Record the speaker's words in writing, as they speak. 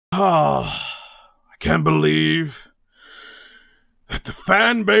I can't believe that the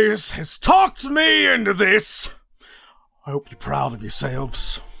fan base has talked me into this. I hope you're proud of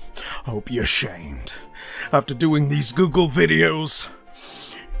yourselves. I hope you're ashamed. After doing these Google videos,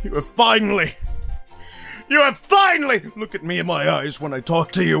 you have finally, look at me in my eyes when I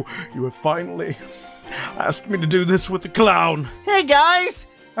talk to you. You have finally asked me to do this with the clown. Hey guys,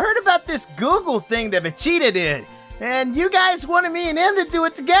 I heard about this Google thing that Vegeta did, and you guys wanted me and him to do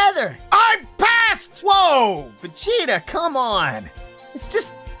it together. I'm pissed! Whoa, Vegeta, come on. It's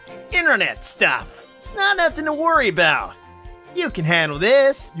just internet stuff. It's not nothing to worry about. You can handle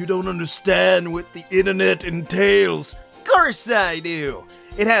this. You don't understand what the internet entails. Of course I do.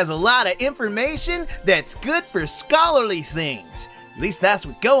 It has a lot of information that's good for scholarly things. At least that's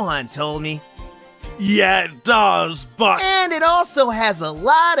what Gohan told me. Yeah, it does, but... And it also has a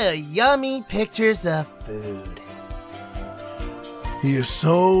lot of yummy pictures of food. He is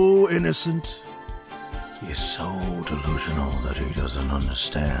so innocent. He is so delusional that he doesn't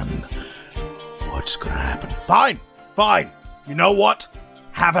understand what's gonna happen. Fine, fine. You know what?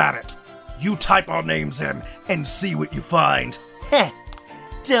 Have at it. You type our names in and see what you find. Heh.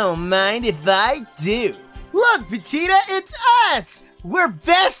 Don't mind if I do. Look, Vegeta, it's us! We're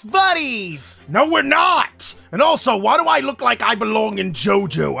best buddies! No, we're not! And also, why do I look like I belong in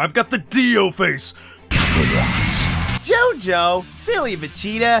JoJo? I've got the Dio face. JoJo? Silly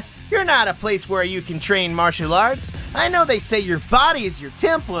Vegeta. You're not a place where you can train martial arts. I know they say your body is your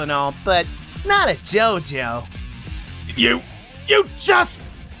temple and all, but not at JoJo. You just...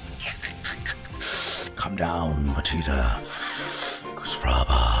 Calm down, Vegeta. Goose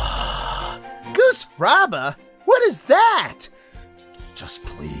Fraba. Goose Fraba? What is that? Just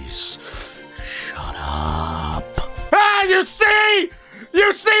please, shut up. Ah, you see?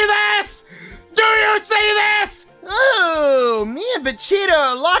 You see this? Do you see this? Oh, me and Vegeta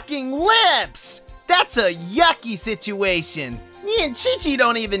are locking lips. That's a yucky situation. Me and Chi-Chi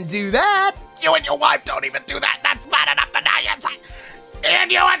don't even do that. You and your wife don't even do that. That's bad enough for now.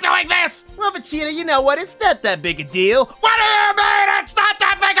 And you are doing this. Well, Vegeta, you know what? It's not that big a deal. What do you mean it's not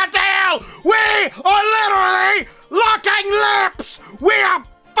that big a deal? We are literally locking lips. We are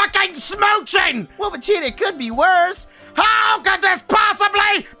fucking smooching. Well, Vegeta, it could be worse. How could this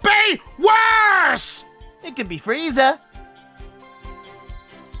possibly be worse? It could be Frieza.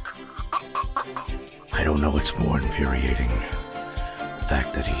 I don't know what's more infuriating. The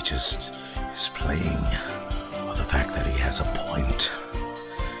fact that he just is playing, or the fact that he has a point.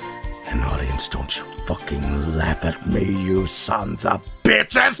 And audience, don't you fucking laugh at me, you sons of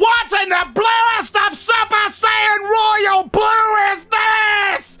bitches! What in the bluest of Super Saiyan Royal Blue is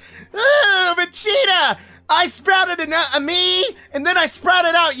this? Oh, Vegeta! I sprouted a me, and then I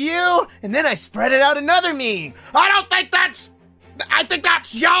sprouted out you, and then I sprouted out another me. I think that's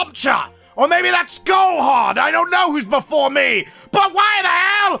Yamcha! Or maybe that's Gohan! I don't know who's before me! But why the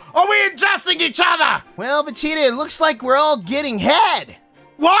hell are we ingesting each other? Well, Vegeta, it looks like we're all getting head.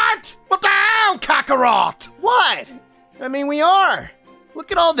 What? What the hell, Kakarot? What? I mean, we are.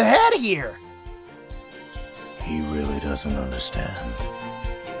 Look at all the head here. He really doesn't understand.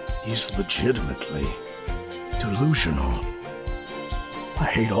 He's legitimately delusional. I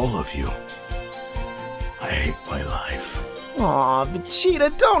hate all of you. I hate my life. Aw,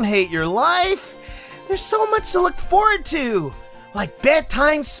 Vegeta, don't hate your life. There's so much to look forward to, like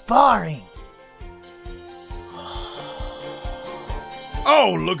bedtime sparring.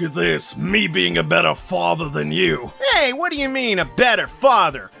 Oh, look at this, me being a better father than you. Hey, what do you mean, a better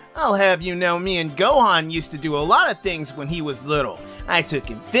father? I'll have you know me and Gohan used to do a lot of things when he was little. I took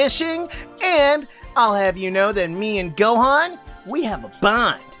him fishing, and I'll have you know that me and Gohan, we have a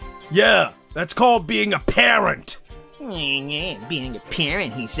bond. Yeah, that's called being a parent. Being a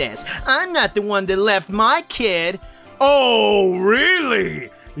parent, he says. I'm not the one that left my kid. Oh, really?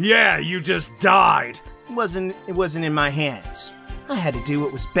 Yeah, you just died. It wasn't in my hands. I had to do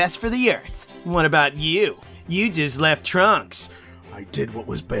what was best for the Earth. What about you? You just left Trunks. I did what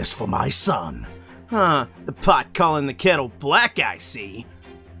was best for my son. Huh, the pot calling the kettle black, I see.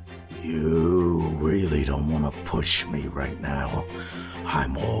 You really don't want to push me right now.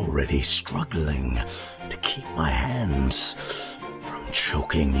 I'm already struggling to keep my hands from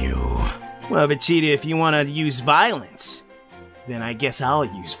choking you. Well, Vegeta, if you want to use violence, then I guess I'll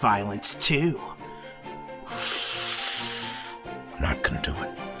use violence too. I'm not gonna do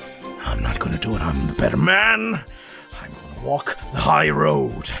it. I'm not gonna do it. I'm the better man. I'm gonna walk the high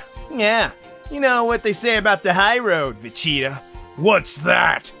road. Yeah, you know what they say about the high road, Vegeta. What's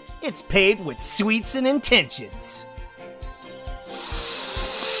that? It's paved with sweets and intentions.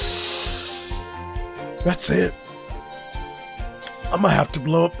 That's it. I'm gonna have to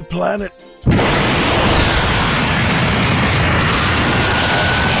blow up the planet.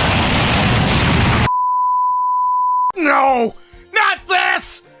 No! Not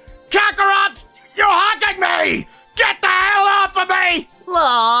this! Kakarot! You're hugging me! Get the hell off of me!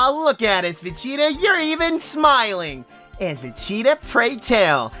 Aw, look at us, Vegeta. You're even smiling. And Vegeta, pray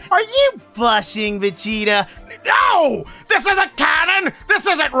tell, are you blushing, Vegeta? No! This isn't canon! This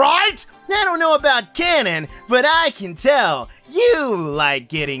isn't right! I don't know about canon, but I can tell. You like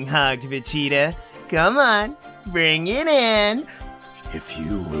getting hugged, Vegeta. Come on, bring it in. If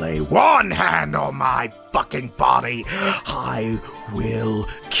you lay one hand on my fucking body, I will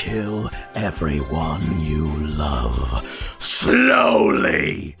kill everyone you love.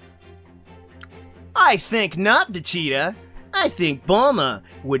 Slowly! I think not, Vegeta. I think Bulma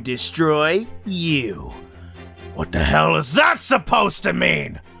would destroy you. What the hell is that supposed to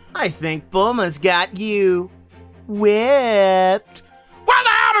mean? I think Bulma's got you whipped. Where the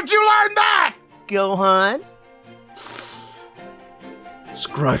hell did you learn that? Gohan?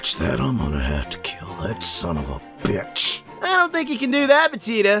 Scratch that, I'm gonna have to kill that son of a bitch. I don't think you can do that,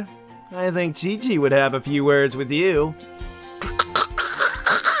 Vegeta. I think Chi-Chi would have a few words with you.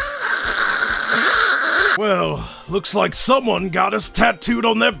 Well, looks like someone got us tattooed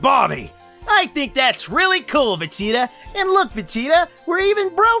on their body. I think that's really cool, Vegeta. And look, Vegeta, we're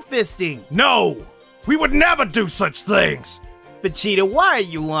even bro-fisting. No! We would never do such things! Vegeta, why are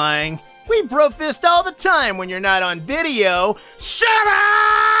you lying? We bro-fist all the time when you're not on video. Shut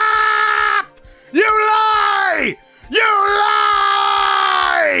up! You lie! You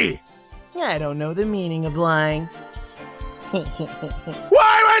lie! I don't know the meaning of lying.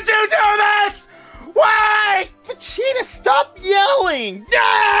 Why would you do this? Why? Vegeta, stop yelling!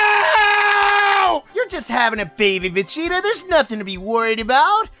 No! You're just having a baby, Vegeta. There's nothing to be worried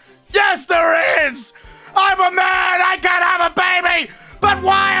about. Yes, there is! I'm a man! I can't have a baby! But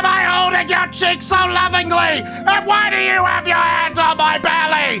why am I holding your cheek so lovingly? And why do you have your hands on my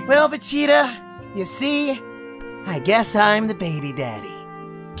belly? Well, Vegeta, you see, I guess I'm the baby daddy.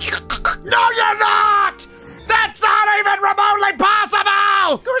 No, you're not! That's not even remotely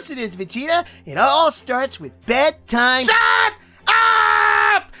possible! Of course it is, Vegeta. It all starts with bedtime. Shut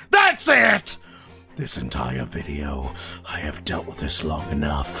up! That's it! This entire video, I have dealt with this long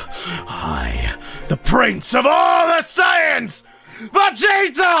enough. I, the prince of all the Saiyans,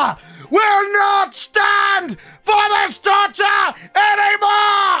 Vegeta, will not stand for this torture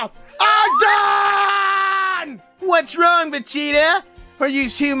anymore! I'm done! What's wrong, Vegeta? Are you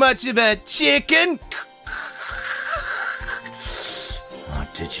too much of a chicken?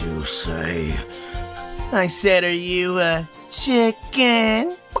 What did you say? I said, are you a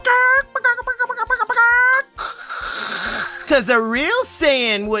chicken? Cause a real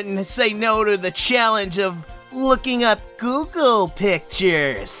Saiyan wouldn't say no to the challenge of looking up Google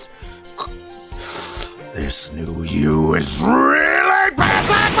pictures. This new you is Really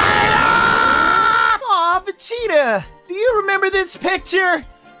pissing me off! Aw, Vegeta, do you remember this picture?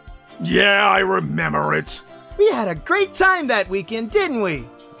 Yeah, I remember it. We had a great time that weekend, didn't we?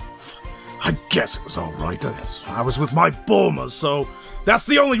 I guess it was alright. I was with my Bulma, so that's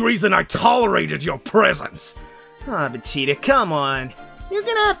the only reason I tolerated your presence. Aw, Vegeta, come on. You're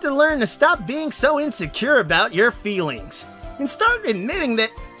gonna have to learn to stop being so insecure about your feelings and start admitting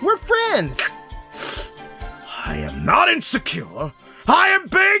that we're friends. I am not insecure. I am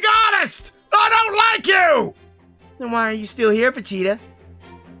being honest. I don't like you. Then why are you still here, Vegeta?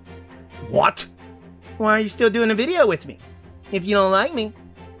 What? Why are you still doing a video with me? If you don't like me.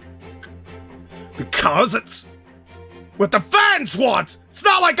 Because it's what the fans want. It's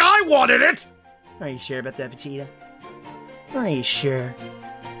not like I wanted it. Are you sure about that, Vegeta? Are you sure?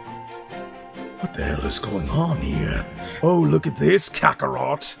 What the hell is going on here? Oh, look at this,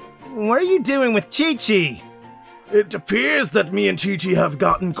 Kakarot. What are you doing with Chi-Chi? It appears that me and Chi-Chi have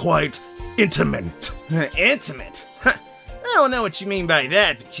gotten quite intimate. Intimate? I don't know what you mean by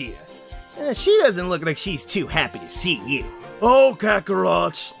that, Vegeta. She doesn't look like she's too happy to see you. Oh,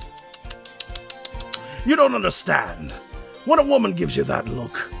 Kakarot. You don't understand. When a woman gives you that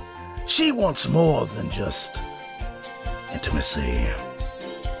look, she wants more than just intimacy.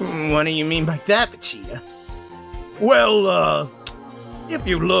 What do you mean by that, Vegeta? Well, if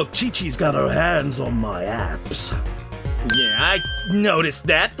you look, Chi-Chi's got her hands on my abs. Yeah, I noticed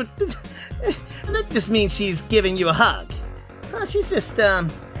that, but that just means she's giving you a hug. She's just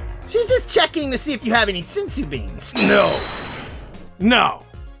checking to see if you have any sensu beans. No.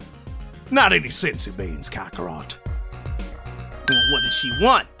 Not any sensu beans, Kakarot. What does she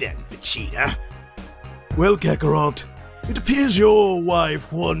want then, Vegeta? Well, Kakarot, it appears your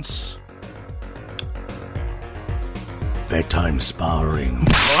wife wants bedtime sparring.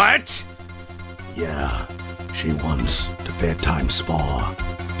 What? Yeah, she wants to bedtime spar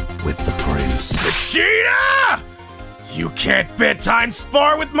with the prince. Vegeta! You can't bedtime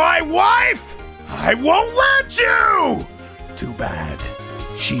spar with my wife! I won't let you! Too bad.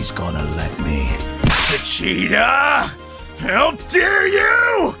 She's gonna let me. Vegeta! How dare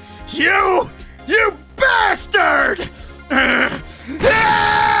you! You bastard!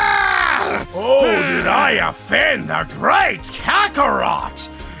 Oh, did I offend the great Kakarot?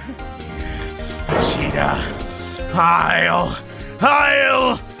 Vegeta, I'll...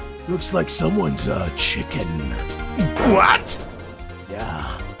 Looks like someone's a chicken. What?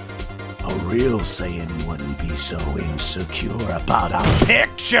 Yeah. A real Saiyan wouldn't be so insecure about a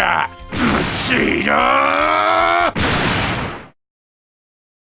Picture! Vegeta!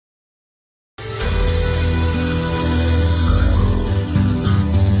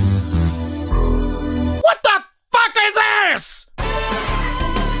 What the fuck is this?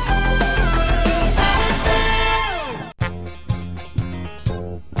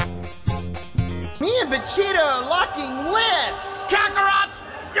 Me and Vegeta are locking lips! Kakarot!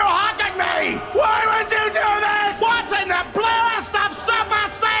 You're hugging me! Why would you do this? What in the bluest of Super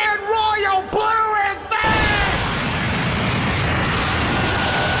Saiyan Royal Blue is this?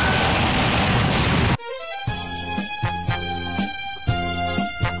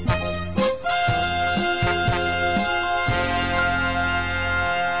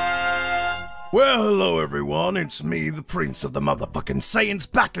 Well, hello everyone, it's me, the Prince of the motherfucking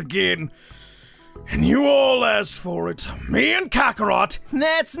Saiyans, back again. And you all asked for it. Me and Kakarot.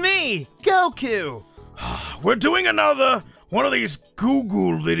 That's me, Goku. We're doing another one of these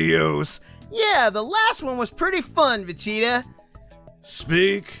Google videos. Yeah, the last one was pretty fun, Vegeta.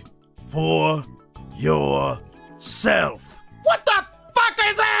 Speak for yourself. What the fuck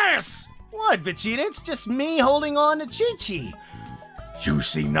is this? What, Vegeta? It's just me holding on to Chi-Chi. You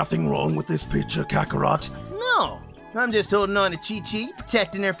see nothing wrong with this picture, Kakarot? No, I'm just holding on to Chi-Chi,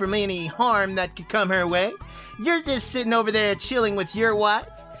 protecting her from any harm that could come her way. You're just sitting over there chilling with your wife.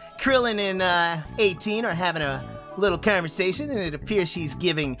 Krillin and 18 are having a little conversation, and it appears she's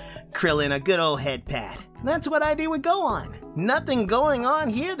giving Krillin a good old head pat. That's what I do with Gohan. Nothing going on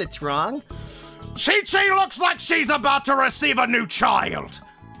here that's wrong. Chi-Chi looks like she's about to receive a new child.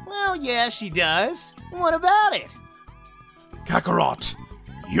 Well, yeah, she does. What about it? Kakarot,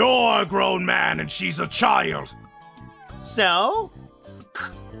 you're a grown man and she's a child. So?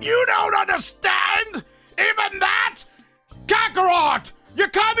 You don't understand? Even that? Kakarot, you're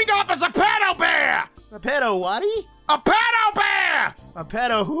coming off as a pedo bear! A pedo whaty? A pedo bear! A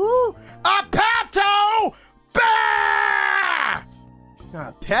pedo who? A pedo bear!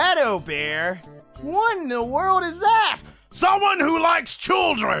 A pedo bear? What in the world is that? Someone who likes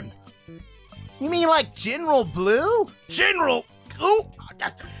children! You mean like General Blue? General... Ooh,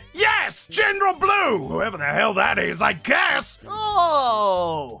 yes, General Blue! Whoever the hell that is, I guess!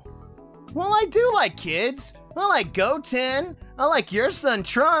 Oh! Well, I do like kids. I like Goten. I like your son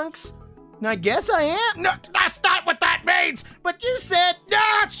Trunks. And I guess I am. No, that's not what that means! But you said... No,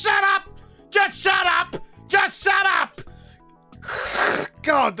 shut up! Just shut up! Just shut up!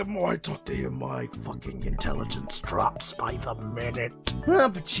 God, the more I talk to him, my fucking intelligence drops by the minute.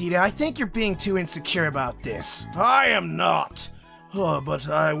 Well, Vegeta, I think you're being too insecure about this. I am not. But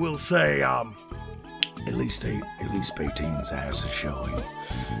I will say, at least 18's ass is showing,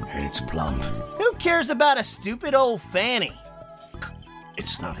 and it's plump. Who cares about a stupid old fanny?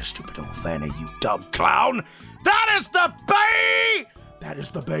 It's not a stupid old fanny, you dumb clown. That is the bay! That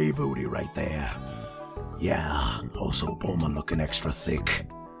is the bay booty right there. Yeah, also Bulma looking extra thick.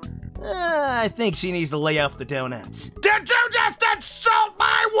 I think she needs to lay off the donuts. Did you just insult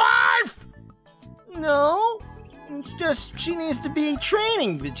my wife? No, it's just she needs to be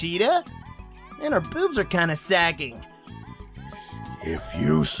training, Vegeta. And her boobs are kind of sagging. If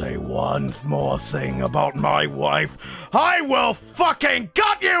you say one more thing about my wife, I will fucking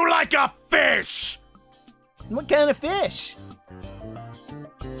gut you like a fish! What kind of fish?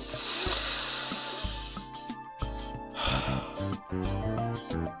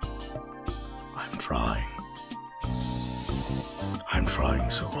 I'm trying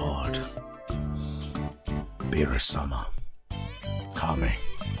so hard. Beerus-sama, Kame,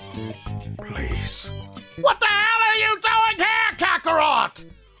 please. What the hell are you doing here, Kakarot?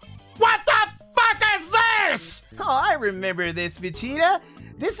 What the fuck is this? Oh, I remember this, Vegeta.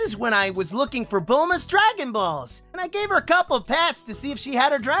 This is when I was looking for Bulma's Dragon Balls, and I gave her a couple of pats to see if she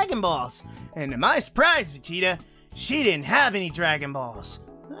had her Dragon Balls. And to my surprise, Vegeta, she didn't have any Dragon Balls.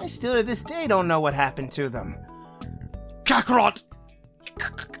 I still to this day don't know what happened to them. Kakarot!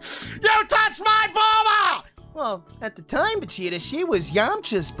 You touched my Bulma! Well, at the time, Vegeta, she was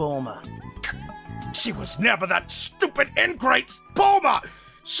Yamcha's Bulma. She was never that stupid ingrate's Bulma!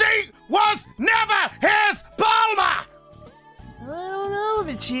 She was never his Bulma! I don't know,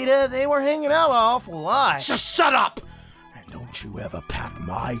 Vegeta. They were hanging out an awful lot. Just shut up! And don't you ever pat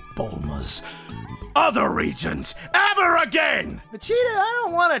my Bulma's other regions ever again! Vegeta, I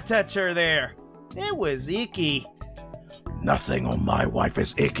don't want to touch her there. It was icky. Nothing on my wife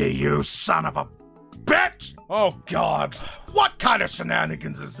is icky, you son of a bitch! Oh God, what kind of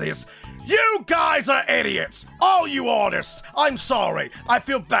shenanigans is this? You guys are idiots! All you artists! I'm sorry, I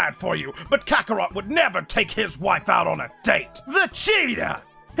feel bad for you, but Kakarot would never take his wife out on a date! Vegeta!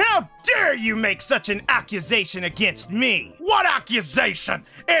 How dare you make such an accusation against me? What accusation?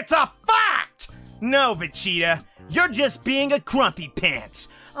 It's a fact! No, Vegeta. You're just being a grumpy pants.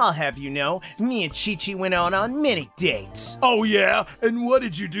 I'll have you know, me and Chi-Chi went out on many dates. Oh yeah? And what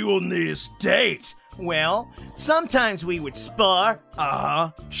did you do on this date? Well, sometimes we would spar.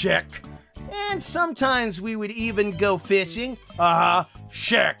 Check. And sometimes we would even go fishing.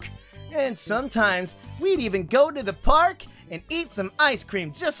 Check. And sometimes we'd even go to the park and eat some ice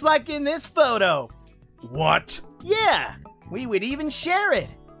cream just like in this photo. What? Yeah, we would even share it.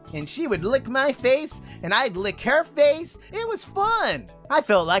 And she would lick my face, and I'd lick her face. It was fun. I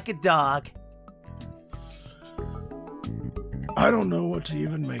felt like a dog. I don't know what to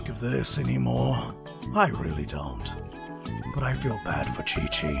even make of this anymore. I really don't. But I feel bad for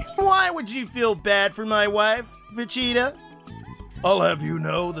Chi-Chi. Why would you feel bad for my wife, Vegeta? I'll have you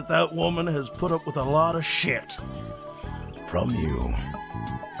know that that woman has put up with a lot of shit. From you.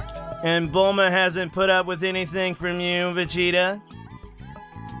 And Bulma hasn't put up with anything from you, Vegeta?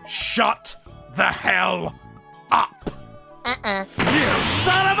 Shut the hell up! You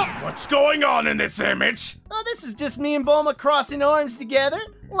son of a... What's going on in this image? Oh, this is just me and Bulma crossing arms together,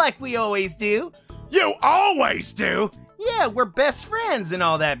 like we always do. You always do? Yeah, we're best friends and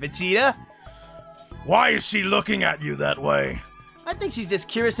all that, Vegeta. Why is she looking at you that way? I think she's just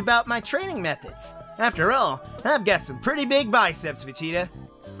curious about my training methods. After all, I've got some pretty big biceps, Vegeta.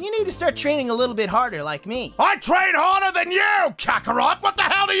 You need to start training a little bit harder like me. I train harder than you, Kakarot! What the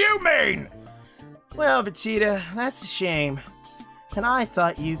hell do you mean? Well, Vegeta, that's a shame. And I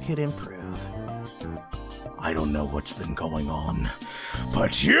thought you could improve. I don't know what's been going on,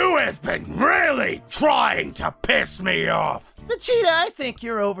 but you have been really trying to piss me off! Vegeta, I think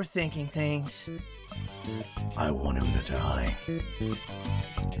you're overthinking things. I want him to die.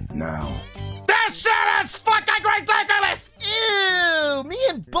 Now. This shit is fucking ridiculous! Ew! Me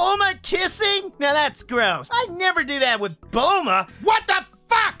and Bulma kissing? Now that's gross. I never do that with Bulma. What the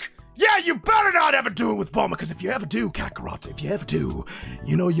fuck? Yeah, you better not ever do it with Bulma, because if you ever do, Kakarot, if you ever do,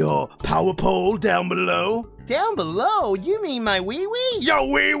 you know your power pole down below? Down below? You mean my wee-wee? Yo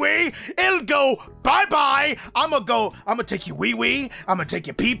wee-wee! It'll go bye-bye! I'ma take your wee-wee, I'ma take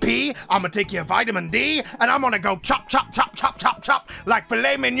your pee-pee, I'ma take your vitamin D, and I'm gonna go chop, chop, chop, chop, chop, chop, like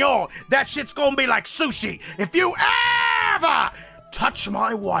filet mignon. That shit's gonna be like sushi. If you ever touch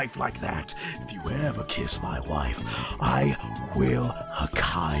my wife like that, if you ever kiss my wife, I will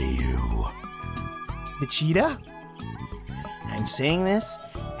Hakai you. Vegeta? I'm saying this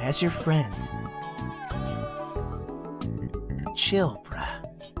as your friend. Chill, bruh.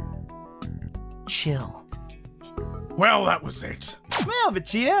 Chill. Well, that was it. Well,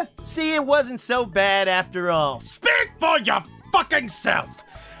 Vegeta, see, it wasn't so bad after all. Speak for your fucking self!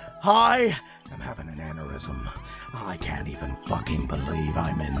 I am having an aneurysm. I can't even fucking believe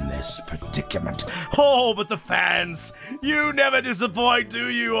I'm in this predicament. Oh, but the fans, you never disappoint, do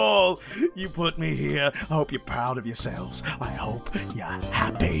you all? You put me here. I hope you're proud of yourselves. I hope you're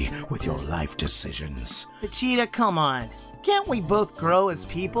happy with your life decisions. Vegeta, come on. Can't we both grow as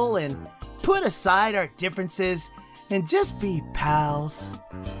people and put aside our differences and just be pals?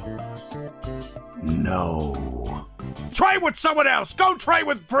 No. Train with someone else! Go train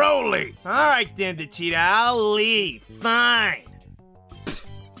with Broly! Alright then, Vegeta, I'll leave. Fine.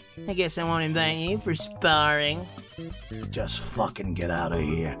 I guess I won't invite you for sparring. Just fucking get out of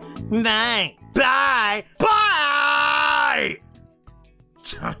here. Bye. Bye! Bye!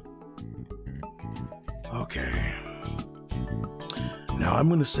 Okay. Now I'm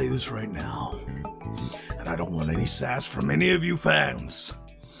gonna say this right now, and I don't want any sass from any of you fans.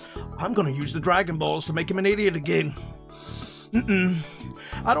 I'm gonna use the Dragon Balls to make him an idiot again.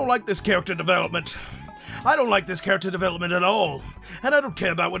 I don't like this character development. I don't like this character development at all. And I don't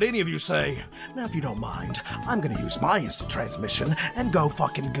care about what any of you say. Now, if you don't mind, I'm gonna use my instant transmission and go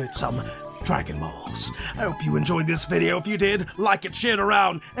fucking get some Dragon Balls. I hope you enjoyed this video. If you did, like it, share it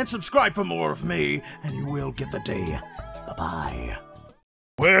around, and subscribe for more of me, and you will get the day. Bye-bye.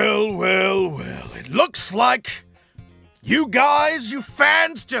 Well, well, well. It looks like you guys, you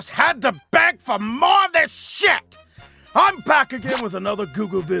fans, just had to beg for more of this shit. I'm back again with another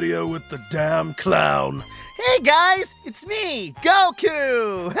Google video with the damn clown. Hey guys, it's me,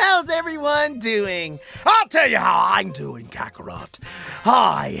 Goku! How's everyone doing? I'll tell you how I'm doing, Kakarot.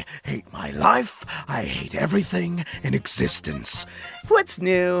 I hate my life. I hate everything in existence. What's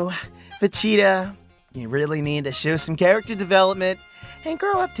new? Vegeta, you really need to show some character development and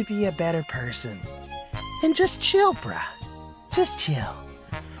grow up to be a better person. And just chill, bruh. Just chill.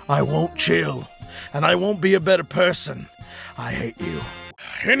 I won't chill, and I won't be a better person. I hate you.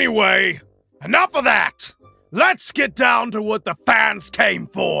 Anyway, enough of that. Let's get down to what the fans came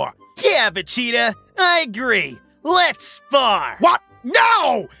for. Yeah, Vegeta, I agree. Let's spar. What?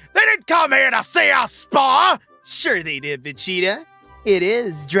 No! They didn't come here to see us spar! Sure they did, Vegeta. It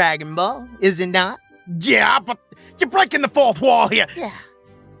is Dragon Ball, is it not? Yeah, but you're breaking the fourth wall here. Yeah,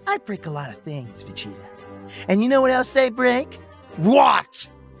 I break a lot of things, Vegeta. And you know what else they break? What?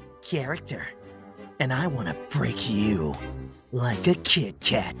 Character. And I want to break you like a Kit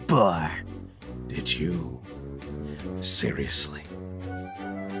Kat bar. Did you seriously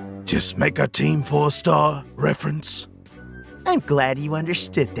just make a Team 4-star reference? I'm glad you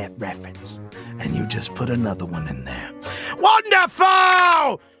understood that reference. And you just put another one in there.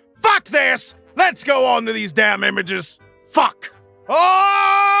 Wonderful! Fuck this! Let's go on to these damn images. Fuck!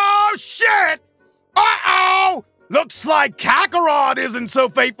 Oh, shit! Uh-oh! Looks like Kakarot isn't so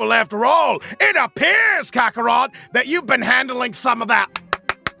faithful after all. It appears, Kakarot, that you've been handling some of that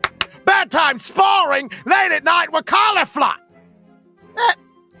bedtime sparring late at night with Cauliflower.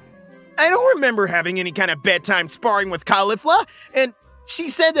 I don't remember having any kind of bedtime sparring with Cauliflower, and she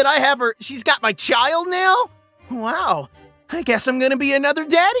said that she's got my child now? Wow, I guess I'm gonna be another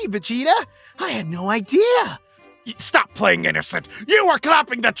daddy, Vegeta. I had no idea. Stop playing innocent. You were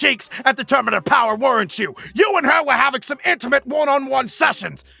clapping the cheeks at the tournament of power, weren't you? You and her were having some intimate one-on-one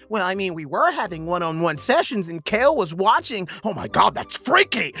sessions. Well, I mean, we were having one-on-one sessions, and Kale was watching. Oh my God, that's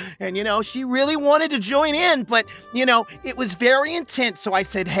freaky. And, you know, she really wanted to join in, but, you know, it was very intense. So I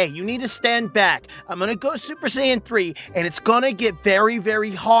said, hey, you need to stand back. I'm going to go Super Saiyan 3, and it's going to get very, very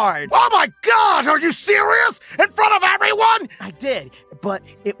hard. Oh my God, are you serious? In front of everyone? I did, but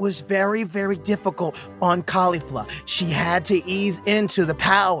it was very, very difficult on Cauliflower. She had to ease into the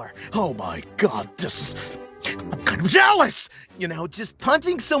power. Oh my God, I'm kind of jealous. You know, just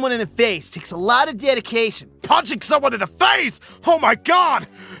punching someone in the face takes a lot of dedication. Punching someone in the face? Oh my God!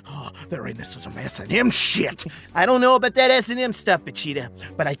 Oh, they're into some S&M shit. I don't know about that S&M stuff, Vegeta,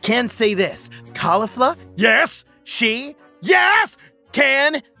 but I can say this. Cauliflower? Yes? Yes!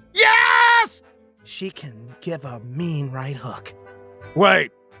 Yes! She can give a mean right hook.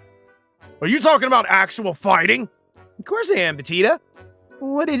 Wait. Are you talking about actual fighting? Of course I am, Vegeta.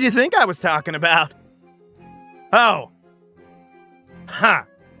 What did you think I was talking about? Oh. Huh.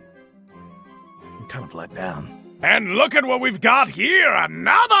 I'm kind of let down. And look at what we've got here!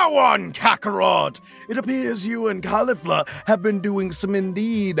 Another one, Kakarot! It appears you and Cauliflower have been doing some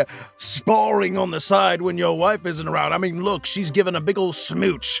indeed sparring on the side when your wife isn't around. I mean, look, she's giving a big old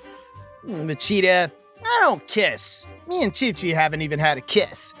smooch. Vegeta, I don't kiss. Me and Chi-Chi haven't even had a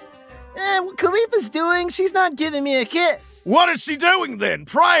kiss. And what Khalifa's doing, she's not giving me a kiss. What is she doing then?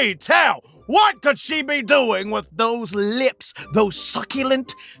 Pray tell! What could she be doing with those lips, those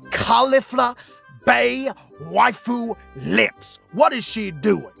succulent cauliflower bay waifu lips? What is she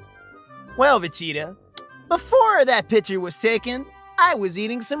doing? Well, Vegeta, before that picture was taken, I was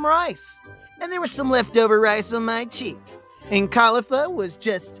eating some rice. And there was some leftover rice on my cheek. And Cauliflower was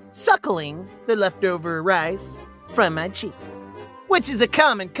just suckling the leftover rice from my cheek, which is a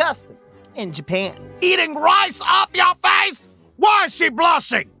common custom in Japan. Eating rice off your face? Why is she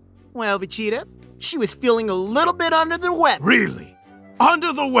blushing? Well, Vegeta, she was feeling a little bit under the weather. Really?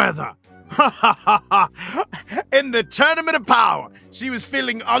 Under the weather? Ha ha ha ha! In the Tournament of Power, she was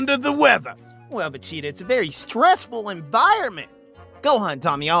feeling under the weather. Well, Vegeta, it's a very stressful environment. Gohan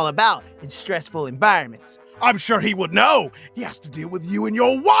taught me all about in stressful environments. I'm sure he would know. He has to deal with you and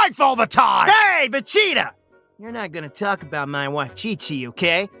your wife all the time. Hey, Vegeta! You're not gonna talk about my wife Chi-Chi,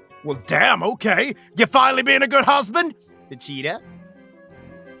 okay? Well, damn, okay. You finally being a good husband? Vegeta,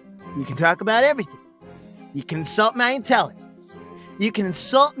 you can talk about everything. You can insult my intelligence. You can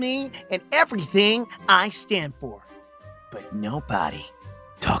insult me and everything I stand for. But nobody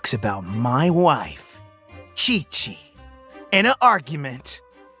talks about my wife, Chi-Chi, in an argument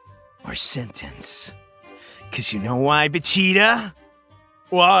or sentence. 'Cause you know why, Vegeta?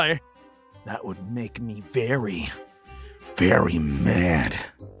 Why? That would make me very, very mad.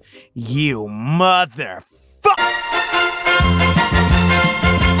 You motherfucker!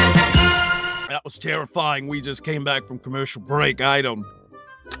 That was terrifying. We just came back from commercial break. Yeah,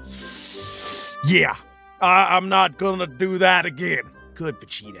 I'm not gonna do that again. Good,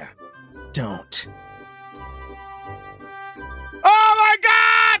 Vegeta. Don't. Oh my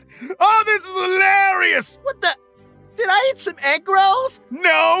God! Oh, this is hilarious! What the? Did I eat some egg rolls?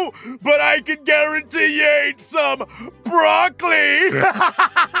 No, but I can guarantee you ate some broccoli.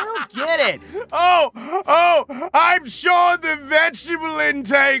 I don't get it. Oh, I'm sure the vegetable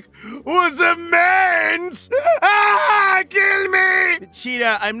intake was immense. Ah, kill me.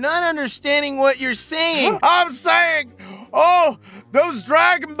 Vegeta, I'm not understanding what you're saying. I'm saying, oh, those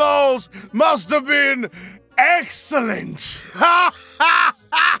Dragon Balls must have been excellent.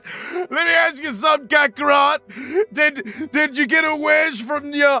 Let me ask you something, Kakarot. Did you get a wish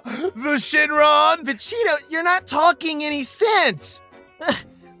from the Shinron? Vegeta, you're not talking any sense.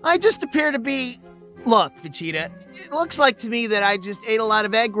 I just appear to be... Look, Vegeta, it looks like to me that I just ate a lot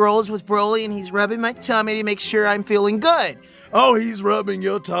of egg rolls with Broly and he's rubbing my tummy to make sure I'm feeling good. Oh, he's rubbing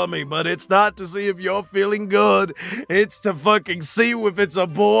your tummy, but it's not to see if you're feeling good. It's to fucking see if it's a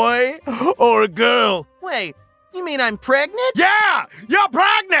boy or a girl. Wait, you mean I'm pregnant? Yeah, you're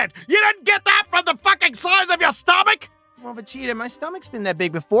pregnant! You didn't get that from the fucking size of your stomach? Well, Vegeta, my stomach's been that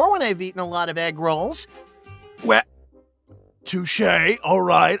big before when I've eaten a lot of egg rolls. Well, touche, all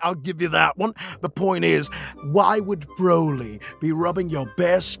right, I'll give you that one. The point is, why would Broly be rubbing your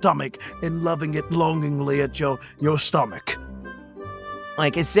bare stomach and loving it longingly at your stomach?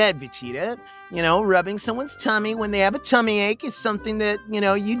 Like I said, Vegeta, you know, rubbing someone's tummy when they have a tummy ache is something that, you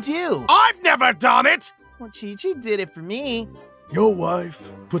know, you do. I've never done it! Well, Chi-Chi did it for me. Your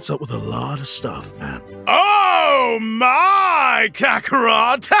wife puts up with a lot of stuff, man. Oh my,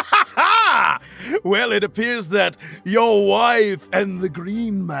 Kakarot! Well, it appears that your wife and the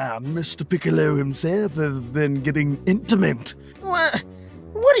Green Man, Mr. Piccolo himself, have been getting intimate. What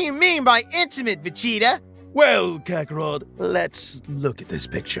do you mean by intimate, Vegeta? Well, Kakarot, let's look at this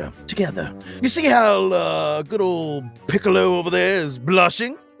picture together. You see how good old Piccolo over there is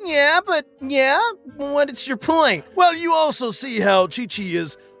blushing? Yeah, what's your point? Well, you also see how Chi-Chi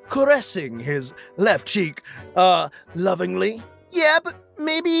is caressing his left cheek, lovingly. Yeah, but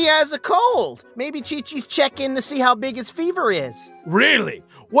maybe he has a cold. Maybe Chi-Chi's checking to see how big his fever is. Really?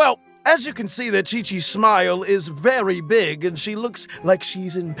 Well, as you can see, that Chi-Chi's smile is very big, and she looks like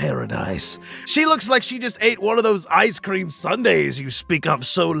she's in paradise. She looks like she just ate one of those ice cream sundaes you speak of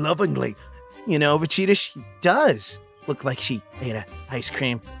so lovingly. You know, Vegeta, she does look like she ate an ice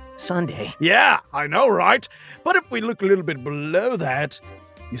cream sundae. Yeah, I know, right? But if we look a little bit below that,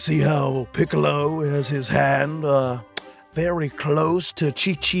 you see how Piccolo has his hand very close to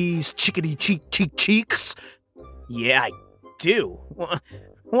Chi-Chi's chickadee cheeks? Yeah, I do.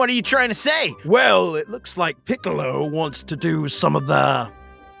 What are you trying to say? Well, it looks like Piccolo wants to do some of the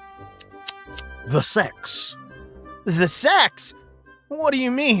sex. The sex? What do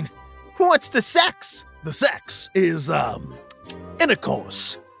you mean? What's the sex? The sex is,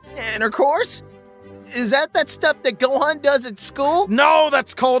 intercourse. Intercourse? Is that stuff that Gohan does at school? No,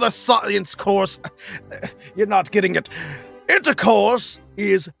 that's called a science course. You're not getting it. Intercourse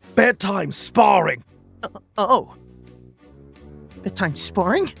is bedtime sparring. Oh. Bedtime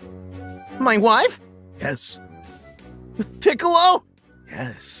sparring? My wife? Yes. With Piccolo?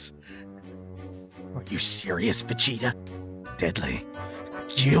 Yes. Are you serious, Vegeta? Deadly.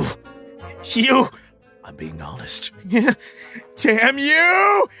 You... I'm being honest. Damn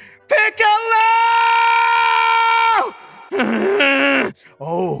you! Piccolo!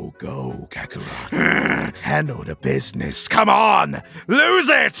 Oh, go, Kakarot. Handle the business. Come on! Lose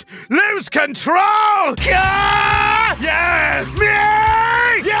it! Lose control! Yes! Me!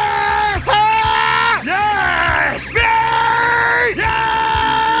 Yes! Ah! Yes! Me!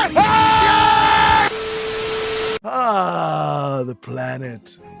 Yes! Ah! Ah, the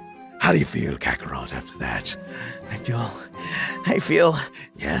planet. How do you feel, Kakarot, after that? I feel...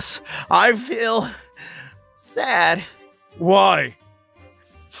 Yes? I feel... sad. Why?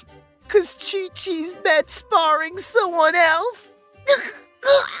 'Cause Chi-Chi's bed sparring someone else.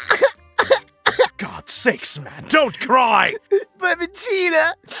 God's sakes, man, don't cry! But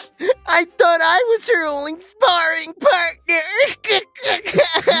Vegeta, I thought I was her only sparring partner.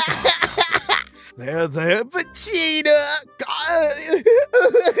 There. Vegeta!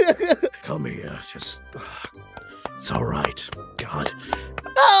 Come here, just... it's all right. God.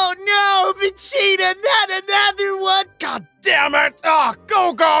 Oh no, Vegeta, not another one! God damn it! Oh,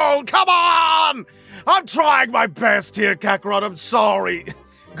 go Gold, come on! I'm trying my best here, Kakarot, I'm sorry.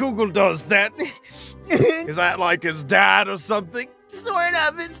 Google does that. Is that like his dad or something? Sort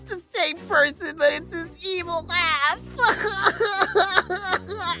of, it's the same person, but it's his evil laugh.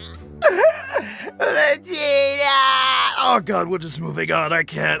 Vegeta! Oh god, we're just moving on. I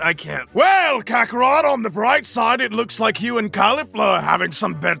can't. Well, Kakarot, on the bright side, it looks like you and Cauliflower are having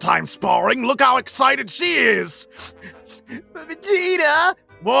some bedtime sparring. Look how excited she is. Vegeta!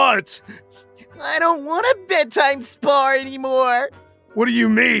 What? I don't want a bedtime spar anymore. What do you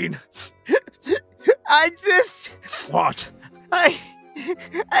mean? What?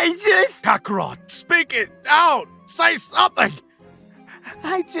 I just... Kakarot, speak it out! Say something!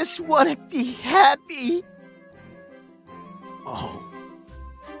 I just want to be happy. Oh.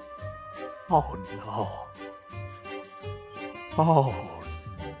 Oh no. Oh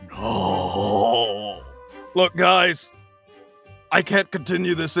no. Look, guys. I can't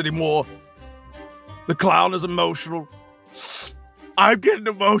continue this anymore. The clown is emotional. I'm getting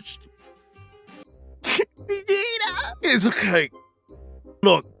emotional. Vegeta! It's okay.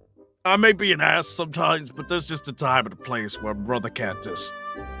 Look, I may be an ass sometimes, but there's just a time and a place where a brother can't just...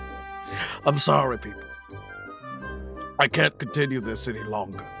 I'm sorry, people. I can't continue this any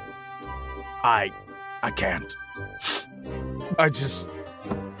longer. I can't. I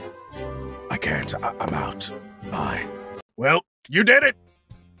can't. I'm out. Bye. Well, you did it.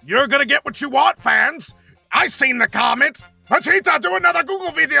 You're gonna get what you want, fans. I seen the comments. Vegeta, do another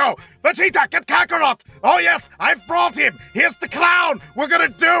Google video! Vegeta, get Kakarot! Oh yes, I've brought him! Here's the clown! We're gonna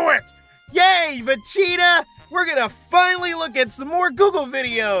do it! Yay, Vegeta! We're gonna finally look at some more Google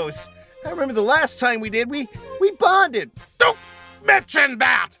videos! I remember the last time we did, we bonded! Don't mention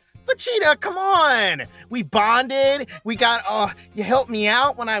that! Vegeta, come on! We bonded, we got, you helped me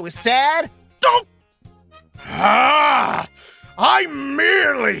out when I was sad? Don't! I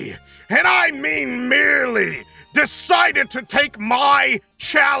merely, and I mean merely, decided to take my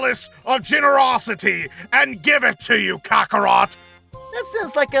chalice of generosity and give it to you, Kakarot. That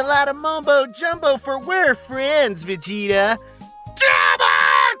sounds like a lot of mumbo jumbo for we're friends, Vegeta. Damn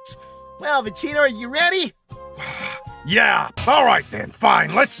it! Well, Vegeta, are you ready? Yeah, all right then,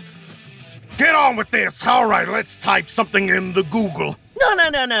 fine. Let's get on with this. All right, let's type something in the Google.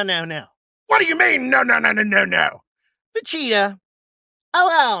 No. What do you mean, no? Vegeta,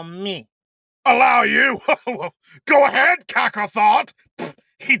 allow me. Allow you? Go ahead, Kakathought.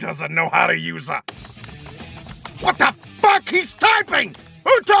 He doesn't know how to use a... What the fuck? He's typing!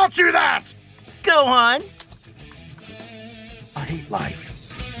 Who taught you that? Gohan. I hate life.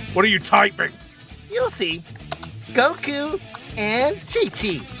 What are you typing? You'll see. Goku and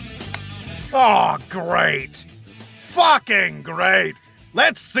Chi-Chi. Oh, great. Fucking great.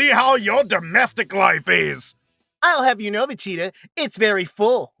 Let's see how your domestic life is. I'll have you know, Vegeta, it's very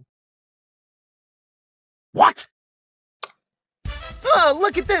full. What? Oh,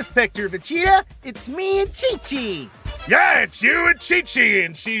 look at this picture, Vegeta. It's me and Chi-Chi. Yeah, it's you and Chi-Chi,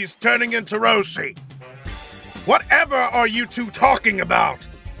 and she's turning into Roshi. Whatever are you two talking about?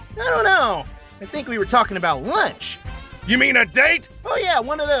 I don't know. I think we were talking about lunch. You mean a date? Oh yeah,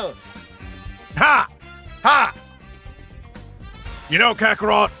 one of those. Ha! You know,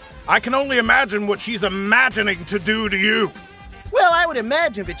 Kakarot, I can only imagine what she's imagining to do to you. Well, I would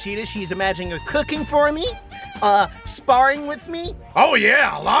imagine, Vegeta, she's imagining cooking for me, sparring with me. Oh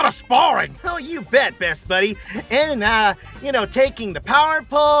yeah, a lot of sparring. Oh, you bet, best buddy. And, taking the power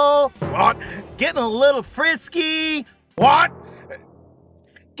pole. What? Getting a little frisky. What?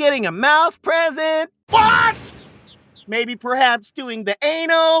 Getting a mouth present. What? Maybe perhaps doing the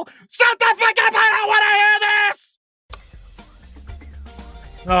anal. Shut the fuck up, I don't want to hear this!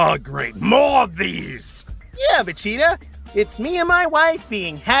 Oh, great, more of these. Yeah, Vegeta. It's me and my wife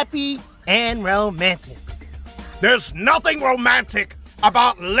being happy and romantic. There's nothing romantic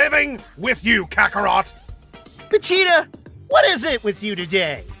about living with you, Kakarot. Vegeta, what is it with you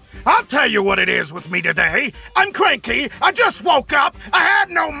today? I'll tell you what it is with me today. I'm cranky, I just woke up, I had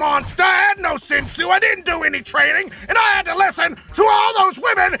no monster, I had no sensu, I didn't do any training, and I had to listen to all those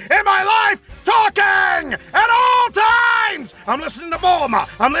women in my life talking at all times! I'm listening to Bulma,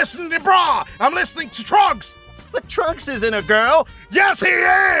 I'm listening to Bra, I'm listening to Trunks. But Trunks isn't a girl. Yes, he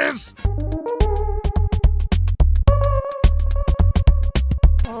is!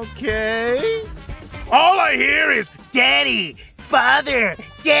 Okay. All I hear is, Daddy, Father,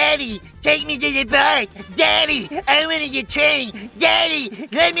 Daddy, take me to the park. Daddy, I want to get training. Daddy,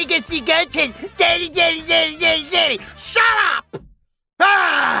 let me get see Goten. Daddy. shut up!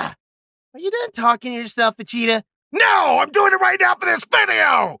 Ah! Are you done talking to yourself, Vegeta? No, I'm doing it right now for this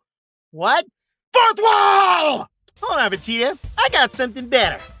video! What? Fourth wall! Hold on, Vegeta. I got something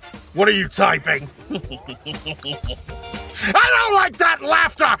better. What are you typing? I don't like that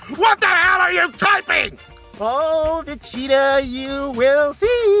laughter! What the hell are you typing? Oh, Vegeta, you will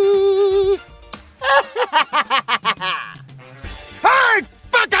see. Hey,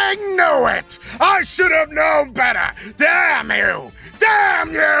 fucking knew it! I should have known better! Damn you!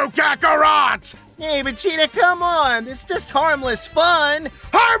 Damn you, Kakarot! Hey, Vegeta, come on. It's just harmless fun.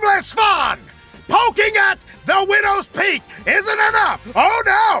 Harmless fun! Poking at the widow's peak isn't enough! Oh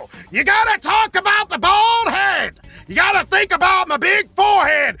no! You gotta talk about the bald head! You gotta think about my big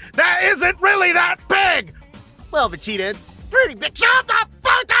forehead that isn't really that big! Well, Vegeta, it's pretty big. Shut the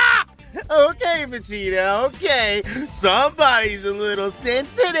fuck up! Okay, Vegeta, okay. Somebody's a little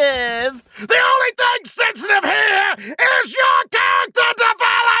sensitive. The only thing sensitive here is your character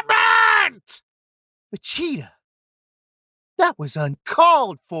development! Vegeta, that was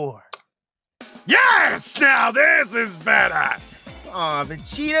uncalled for. Yes! Now this is better! Aw,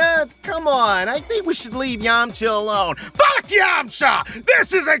 Vegeta, come on. I think we should leave Yamcha alone. Fuck Yamcha!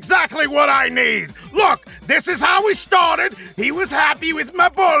 This is exactly what I need! Look, this is how we started. He was happy with my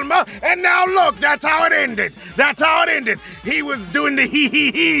Bulma, and now look, that's how it ended. That's how it ended. He was doing the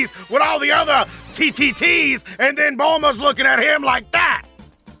hee-hee-hees with all the other TTTs, and then Bulma's looking at him like that.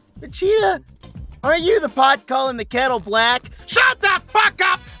 Vegeta, aren't you the pot calling the kettle black? Shut the fuck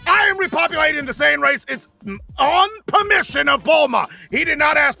up! I am repopulating the Saiyan race. It's on permission of Bulma. He did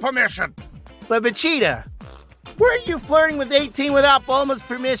not ask permission. But Vegeta, weren't you flirting with 18 without Bulma's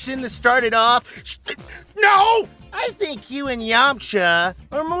permission to start it off? No! I think you and Yamcha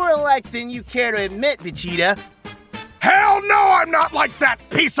are more alike than you care to admit, Vegeta. Hell no, I'm not like that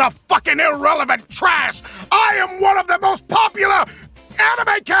piece of fucking irrelevant trash! I am one of the most popular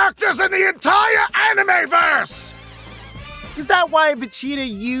anime characters in the entire Animeverse! Is that why, Vegeta,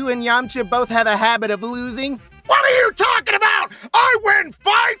 you and Yamcha both have a habit of losing? What are you talking about? I win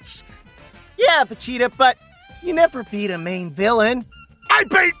fights! Yeah, Vegeta, but you never beat a main villain. I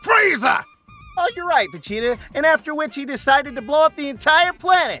beat Frieza! Oh, you're right, Vegeta, and after which he decided to blow up the entire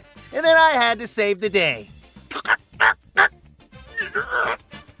planet, and then I had to save the day.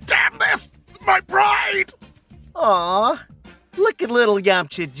 Damn this! My pride! Aw, look at little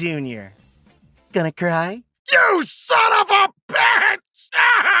Yamcha Jr. Gonna cry? You son of a bitch!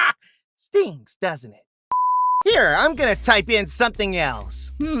 Stings, doesn't it? Here, I'm gonna type in something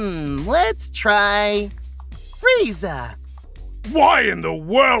else. Let's try Frieza. Why in the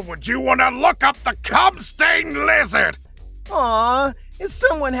world would you want to look up the cum-stained lizard? Aw, is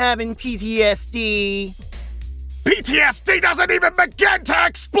someone having PTSD? PTSD doesn't even begin to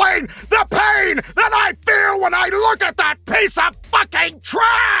explain the pain that I feel when I look at that piece of fucking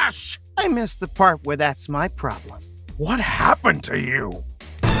trash! I missed the part where that's my problem. What happened to you?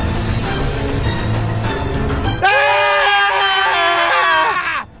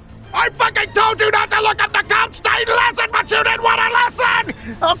 I fucking told you not to look up the cum-stained lizard, but you didn't want to listen!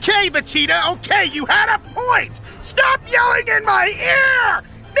 Okay, Vegeta, okay, you had a point! Stop yelling in my ear!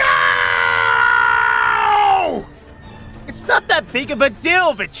 No! It's not that big of a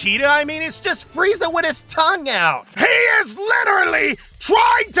deal, Vegeta. I mean, it's just Frieza with his tongue out. He is literally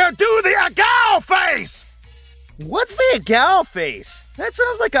trying to do the Agao face! What's the Agao face? That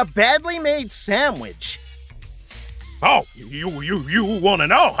sounds like a badly made sandwich. Oh, you want to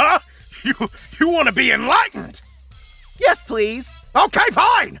know, huh? You want to be enlightened? Yes, please. Okay,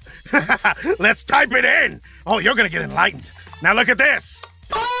 fine. Let's type it in. Oh, you're gonna get enlightened. Now look at this.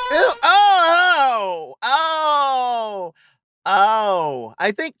 Oh,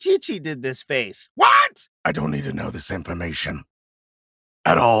 I think Chi-Chi did this face. What? I don't need to know this information.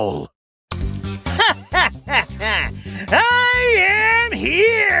 At all. I am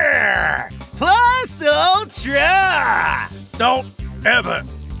here! Plus Ultra! Don't ever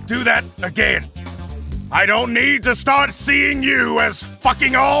do that again. I don't need to start seeing you as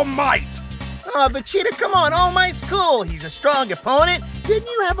fucking All Might. Oh, Vegeta, come on, All Might's cool. He's a strong opponent. Didn't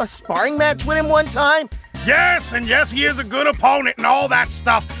you have a sparring match with him one time? Yes, and yes, he is a good opponent and all that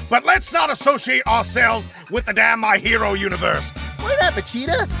stuff, but let's not associate ourselves with the damn My Hero universe. Why not,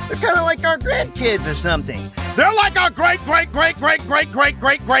 Vegeta? They're kind of like our grandkids or something. They're like our great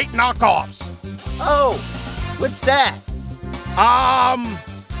knockoffs. Oh, what's that?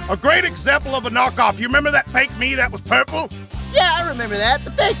 A great example of a knockoff. You remember that fake me that was purple? Yeah, I remember that.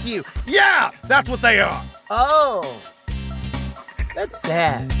 Thank you. Yeah, that's what they are. Oh, that's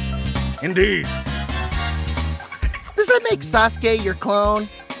sad. Indeed. Does that make Sasuke your clone?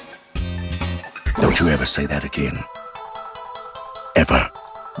 Don't you ever say that again. Ever.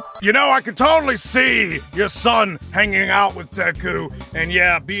 You know, I can totally see your son hanging out with Deku and,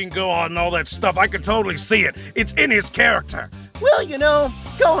 yeah, being Gohan and all that stuff. I can totally see it. It's in his character. Well, you know,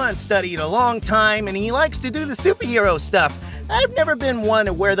 Gohan studied a long time and he likes to do the superhero stuff. I've never been one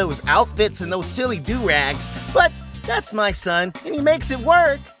to wear those outfits and those silly do-rags, but that's my son and he makes it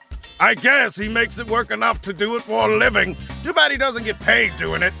work. I guess he makes it work enough to do it for a living. Too bad he doesn't get paid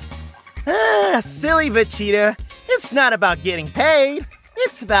doing it. Ah, silly Vegeta. It's not about getting paid.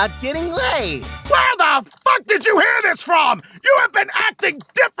 It's about getting laid. Where the fuck did you hear this from? You have been acting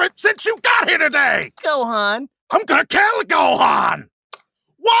different since you got here today. Gohan. I'm gonna kill Gohan.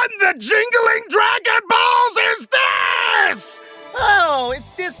 What the jingling Dragon Balls is this? Oh,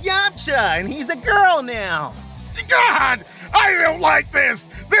 it's just Yamcha, and he's a girl now. God, I don't like this.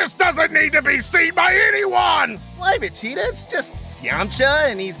 This doesn't need to be seen by anyone. Why, Vegeta? It's just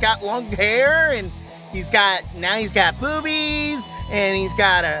Yamcha, and he's got long hair, and now he's got boobies, and he's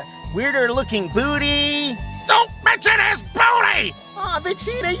got a weirder looking booty. Don't mention his booty! Aw,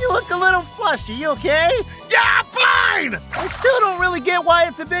 Vegeta, you look a little flushed. Are you okay? Yeah, fine! I still don't really get why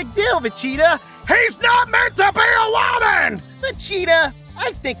it's a big deal, Vegeta. He's not meant to be a woman! Vegeta,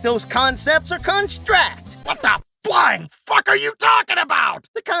 I think those concepts are construct. What the flying fuck are you talking about?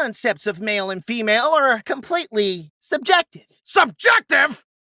 The concepts of male and female are completely subjective. Subjective?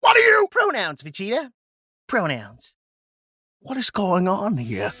 What are you? Pronouns, Vegeta. Pronouns. What is going on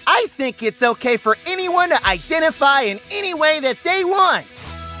here? I think it's okay for anyone to identify in any way that they want.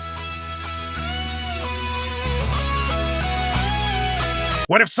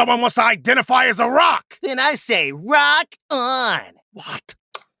 What if someone wants to identify as a rock? Then I say rock on. What?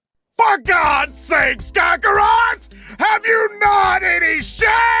 For God's sakes, Kakarot! Have you not any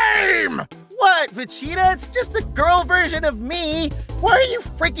shame? What, Vegeta? It's just a girl version of me. Why are you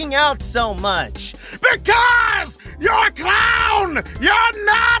freaking out so much? Because you're a clown! You're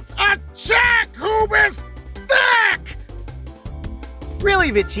not a chick who is thick! Really,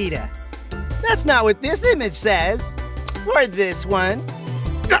 Vegeta? That's not what this image says. Or this one.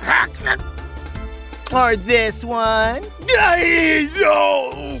 Or this one.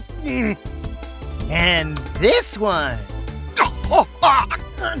 And this one.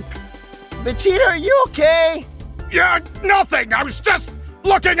 Vegeta, are you okay? Yeah, nothing. I was just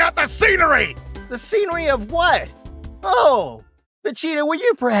looking at the scenery. The scenery of what? Oh, Vegeta, were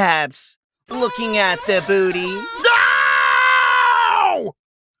you perhaps looking at the booty? No!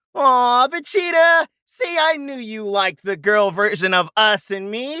 Aw, Vegeta, see, I knew you liked the girl version of us and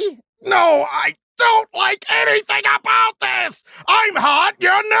me. No, I don't like anything about this. I'm hot,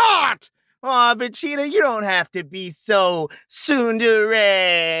 you're not. Aw, Vegeta, you don't have to be so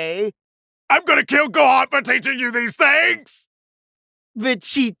tsundere. I'm gonna kill Gohan for teaching you these things!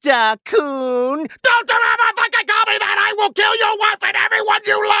 Vegeta-kun! Don't you ever fucking call me that! I will kill your wife and everyone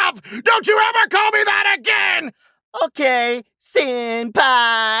you love! Don't you ever call me that again! Okay,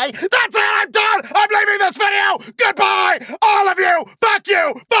 senpai! That's it! I'm done! I'm leaving this video! Goodbye! All of you! Fuck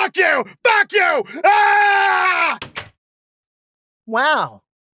you! Fuck you! Fuck you! Ah! Wow.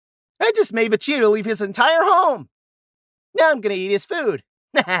 I just made Vegeta leave his entire home. Now I'm gonna eat his food.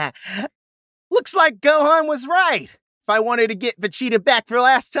 Looks like Gohan was right. If I wanted to get Vegeta back for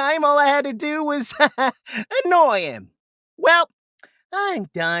last time, all I had to do was annoy him. Well, I'm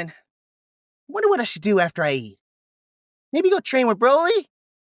done. Wonder what I should do after I eat. Maybe go train with Broly?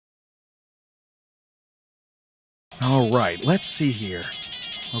 All right, let's see here.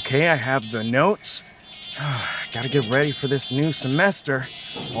 Okay, I have the notes. Gotta get ready for this new semester.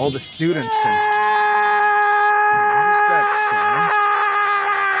 All the students and... What is that sound?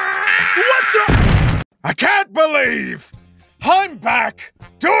 What the? I can't believe I'm back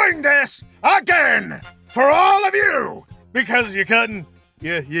doing this again for all of you because you couldn't.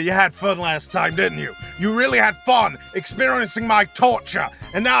 You had fun last time, didn't you? You really had fun experiencing my torture,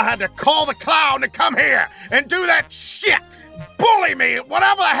 and now I had to call the clown to come here and do that shit. Bully me,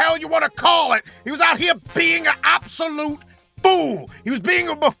 whatever the hell you want to call it. He was out here being an absolute fool. He was being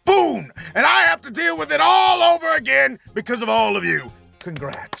a buffoon, and I have to deal with it all over again because of all of you.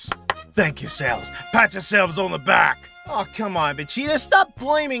 Congrats. Thank yourselves. Pat yourselves on the back. Oh, come on, Vegeta, stop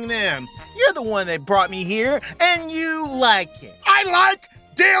blaming them. You're the one that brought me here, and you like it. I like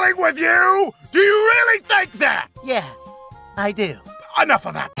dealing with you? Do you really think that? Yeah, I do. Enough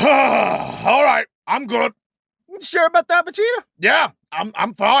of that. All right, I'm good. Sure about that, Vegeta? Yeah,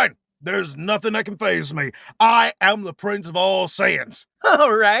 I'm fine. There's nothing that can faze me. I am the Prince of all Saiyans.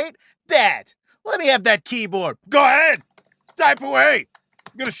 All right, bet. Let me have that keyboard. Go ahead. Type away.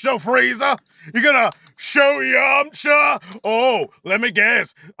 You gonna show Frieza? You gonna show Yamcha? Oh, let me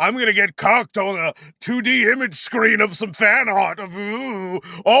guess. I'm gonna get cocked on a 2D image screen of some fan art of ooh.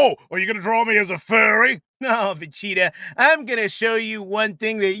 Oh, are you gonna draw me as a furry? No, Vegeta, I'm gonna show you one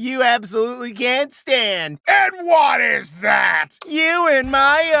thing that you absolutely can't stand. And what is that? You in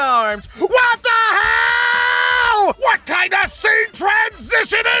my arms. What the hell? What kind of scene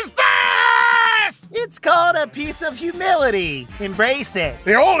transition is this? It's called a piece of humility. Embrace it.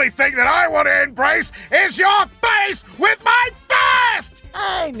 The only thing that I want to embrace is your face with my fist!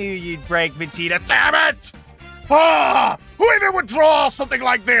 I knew you'd break, Vegeta. Damn it! Ah, who even would draw something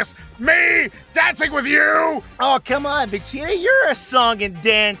like this? Me dancing with you? Oh, come on, Vegeta. You're a song and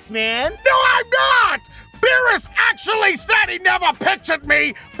dance man. No, I'm not! Beerus actually said he never pictured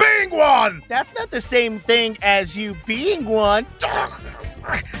me being one! That's not the same thing as you being one.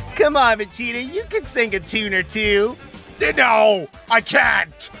 Come on, Vegeta. You can sing a tune or two. No, I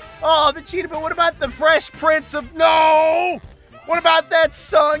can't. Oh, Vegeta, but what about the Fresh Prince of... No! What about that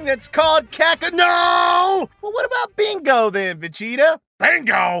song that's called Kaka? No! Well, what about Bingo then, Vegeta?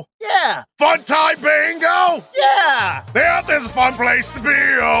 Bingo? Yeah. Fun time bingo? Yeah. The Earth is a fun place to be,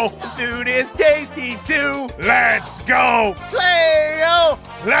 oh. Food is tasty too. Let's go. Play-o.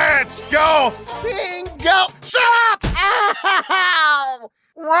 Let's go. Bingo. Shut up! Ow!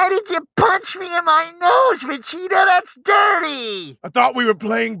 Why did you punch me in my nose, Vegeta? That's dirty. I thought we were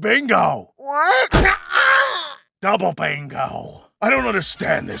playing bingo. What? Double bingo. I don't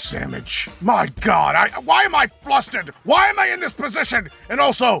understand this image. My God, why am I flustered? Why am I in this position? And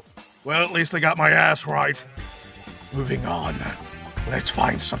also, well, at least I got my ass right. Moving on. Let's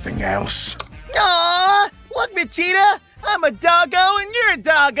find something else. Aw, look, Vegeta. I'm a doggo and you're a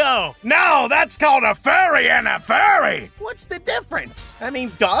doggo. No, that's called a furry and a furry. What's the difference? I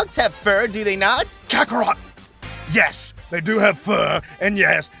mean, dogs have fur, do they not? Kakarot. Yes, they do have fur, and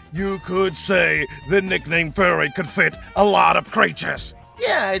yes, you could say the nickname furry could fit a lot of creatures.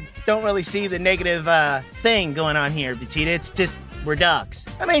 Yeah, I don't really see the negative thing going on here, Vegeta. It's just, we're dogs.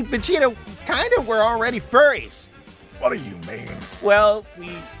 I mean, Vegeta, kind of, we're already furries. What do you mean? Well,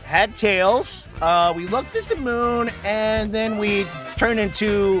 we had tails, we looked at the moon, and then we turned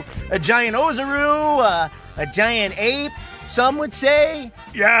into a giant Ozaru, a giant ape, some would say.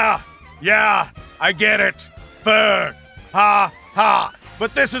 Yeah, I get it. Fur. Ha, ha.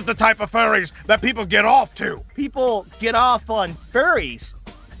 But this is the type of furries that people get off to. People get off on furries?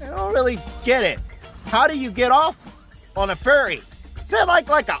 I don't really get it. How do you get off on a furry? Is that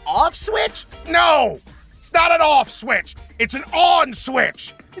like an off switch? No, it's not an off switch. It's an on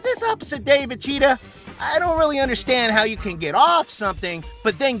switch. Is this opposite day, Vegeta? I don't really understand how you can get off something,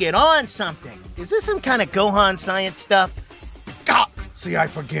 but then get on something. Is this some kind of Gohan science stuff? Ah, see, I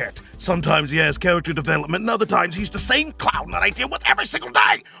forget. Sometimes he has character development, and other times he's the same clown that I deal with every single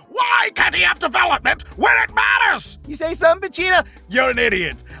day. Why can't he have development when it matters? You say something, Vegeta? You're an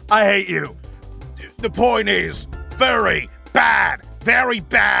idiot. I hate you. The point is, furry, bad, very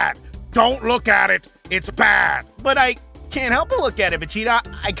bad. Don't look at it. It's bad. But I can't help but look at it, Vegeta.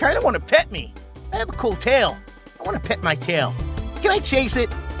 I kind of want to pet me. I have a cool tail. I want to pet my tail. Can I chase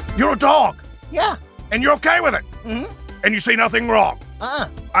it? You're a dog. Yeah. And you're okay with it. Mm-hmm. And you see nothing wrong.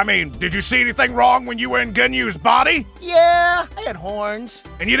 I mean, did you see anything wrong when you were in Gunyu's body? Yeah, I had horns.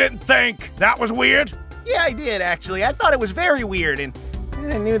 And you didn't think that was weird? Yeah, I did, actually. I thought it was very weird, and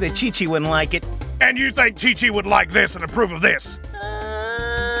I knew that Chi-Chi wouldn't like it. And you think Chi-Chi would like this and approve of this?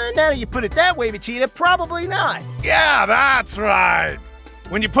 Now that you put it that way, Vegeta, probably not. Yeah, that's right.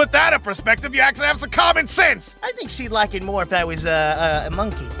 When you put that in perspective, you actually have some common sense. I think she'd like it more if I was a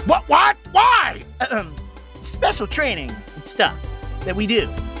monkey. What? Why? Special training and stuff that we do.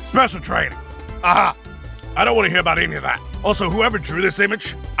 Special training. Aha. I don't want to hear about any of that. Also, whoever drew this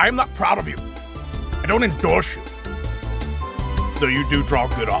image, I'm not proud of you. I don't endorse you. Though you do draw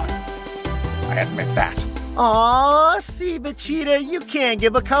good art. I admit that. Aw, see, Vegeta, you can't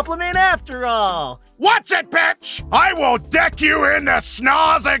give a compliment after all. Watch it, bitch! I will deck you in the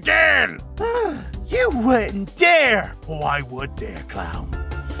snars again! You wouldn't dare! Oh, I would dare, clown.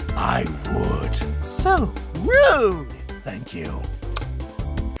 I would. So rude! Thank you.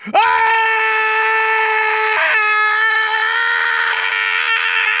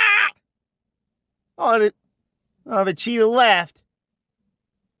 Oh, Vegeta left.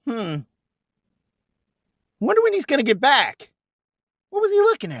 Wonder when he's gonna get back. What was he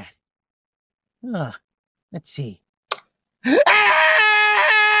looking at? Let's see.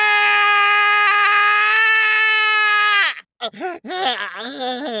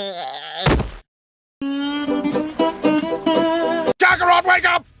 Kakarot, wake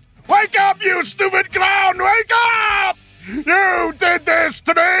up! Wake up, you stupid clown! Wake up! You did this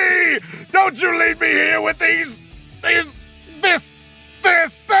to me! Don't you leave me here with this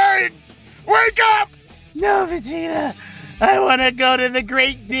thing! Wake up! No, Vegeta. I want to go to the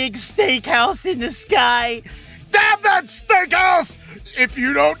great big steakhouse in the sky. Damn that steakhouse! If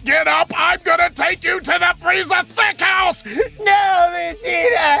you don't get up, I'm gonna take you to the freezer thick house! No,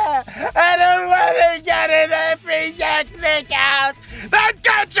 Vegeta! I don't want to go to the freezer thick house! Then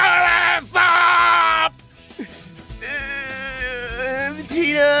get your ass up!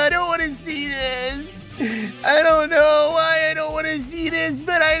 this,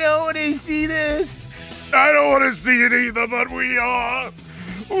 but I don't want to see this. I don't want to see it either, but we are.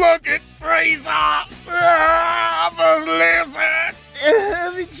 Look at Frieza! The lizard!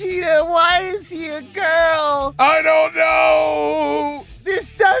 Vegeta, why is he a girl? I don't know! This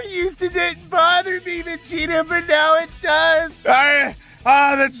stuff used to didn't bother me, Vegeta, but now it does.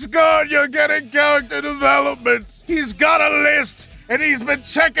 That's good. You're getting character development. He's got a list, and he's been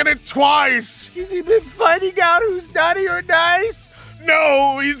checking it twice. Has he been finding out who's naughty or nice?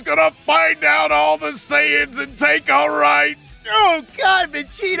 No, he's gonna find out all the Saiyans and take our rights. Oh, God,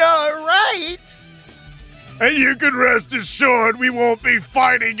 Vegeta, all right. And you can rest assured we won't be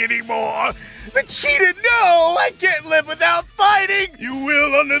fighting anymore. Vegeta, no! I can't live without fighting! You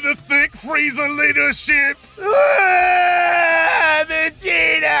will under the thick Frieza leadership.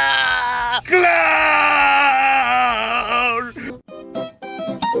 Vegeta! Clown!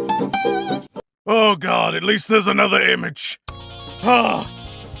 Oh, God, at least there's another image.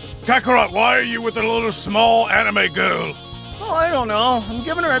 Kakarot, why are you with a little small anime girl? Oh, I don't know. I'm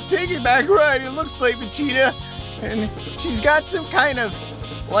giving her a piggyback ride. It looks like Vegeta. And she's got some kind of,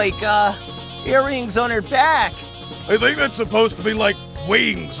 earrings on her back. I think that's supposed to be like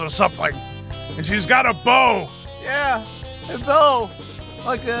wings or something. And she's got a bow. Yeah, a bow.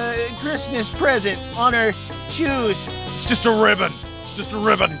 Like a Christmas present on her shoes. It's just a ribbon. It's just a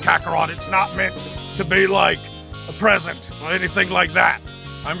ribbon, Kakarot. It's not meant to be like a present or anything like that.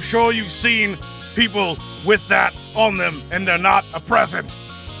 I'm sure you've seen people with that on them, and they're not a present.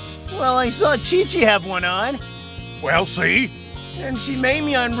 Well, I saw Chi-Chi have one on. Well, see? And she made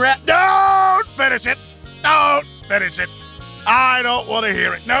me unwrap. Don't finish it! Don't finish it! I don't want to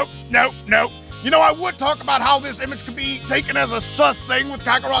hear it. Nope, nope, nope. You know, I would talk about how this image could be taken as a sus thing with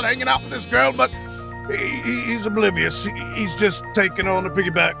Kakarot hanging out with this girl, but he's oblivious. He's just taking on a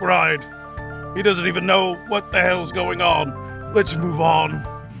piggyback ride. He doesn't even know what the hell's going on. Let's move on.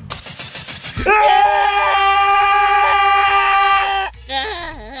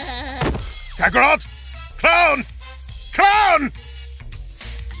 Kakarot! Clown! Clown!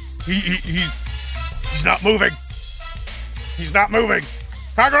 He's not moving. He's not moving.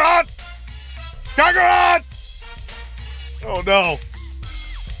 Kakarot! Kakarot! Oh no.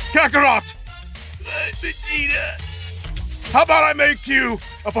 Kakarot! Vegeta! How about I make you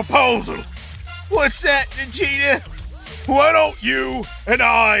a proposal? What's that, Vegeta? Why don't you and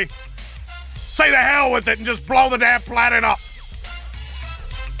I say the hell with it and just blow the damn planet up?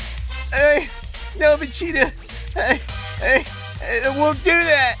 No, Vegeta. I won't do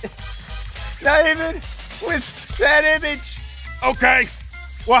that. Not even with that image. Okay.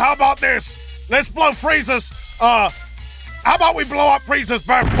 Well, how about this? Let's blow Frieza's, how about we blow up Frieza's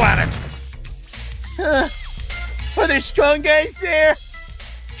birth planet? Are there strong guys there?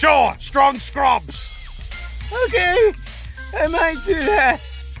 Sure, strong scrubs. Okay, I might do that,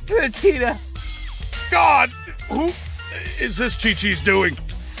 Vegeta. God, who is this Chi-Chi's doing?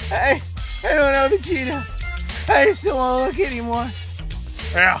 I don't know, Vegeta. I just don't want to look anymore.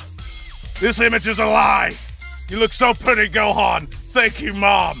 Yeah, this image is a lie. You look so pretty, Gohan. Thank you,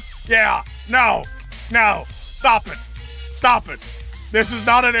 Mom. Yeah, no, stop it. Stop it. This is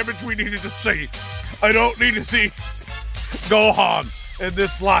not an image we needed to see. I don't need to see Gohan in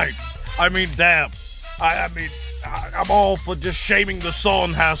this light. I mean, damn. I'm all for just shaming the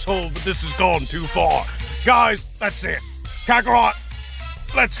Son household, but this has gone too far. Guys, that's it. Kakarot,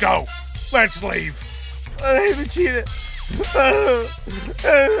 let's go. Let's leave. Hey, Vegeta.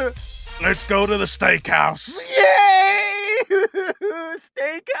 Let's go to the steakhouse. Yay!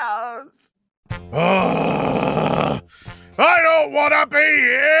 Steakhouse. I don't want to be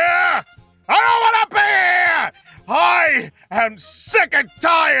here. I don't want to be here. I am sick and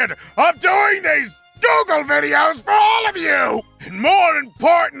tired of doing these Google videos for all of you. And more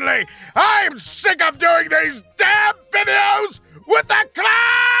importantly, I'm sick of doing these damn videos with the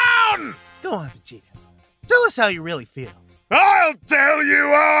clown. Go on, Vegeta. Tell us how you really feel. I'll tell you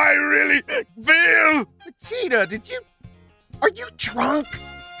how I really feel. Vegeta, are you drunk?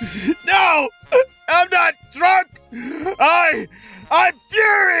 No, I'm not drunk. I'm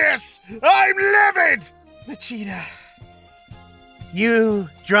furious. I'm livid. Vegeta, you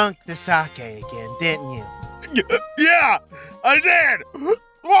drunk the sake again, didn't you? Yeah, I did.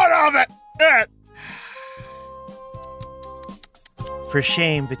 What of it? For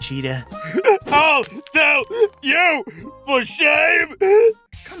shame, Vegeta. I'll tell you for shame.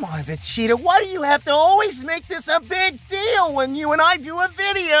 Come on, Vegeta, why do you have to always make this a big deal when you and I do a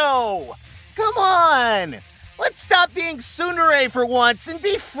video? Come on, let's stop being tsundere for once and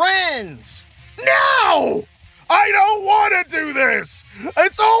be friends. No! I don't want to do this!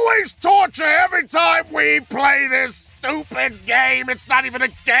 It's always torture every time we play this stupid game. It's not even a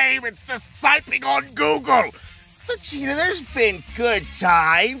game, it's just typing on Google. Vegeta, there's been good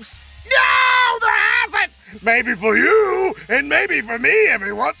times. No, there hasn't! Maybe for you, and maybe for me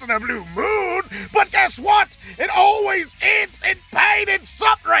every once in a blue moon, but guess what? It always ends in pain and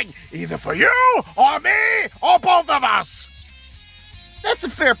suffering, either for you, or me, or both of us. That's a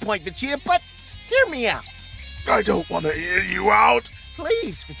fair point, Vegeta, but hear me out. I don't want to hear you out.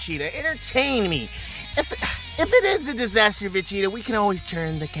 Please, Vegeta, entertain me. If it ends a disaster, Vegeta, we can always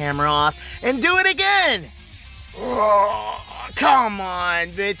turn the camera off and do it again. Oh, Come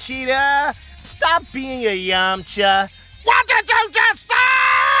on, Vegeta. Stop being a Yamcha. what did you just say?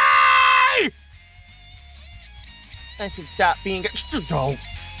 I said stop being a... Don't.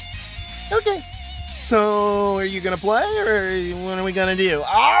 Okay. So, are you gonna play, or what are we gonna do?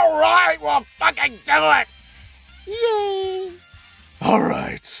 All right, we'll fucking do it. Yay! All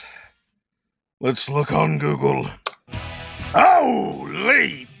right. Let's look on Google.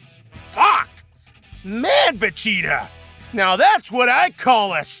 Holy fuck! Man, Vegeta! Now that's what I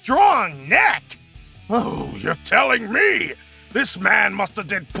call a strong neck! Oh, you're telling me? This man must have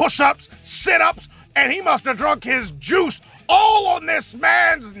did push-ups, sit-ups, and he must have drunk his juice all on this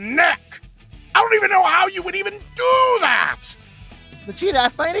man's neck. I don't even know how you would even do that. Vegeta, I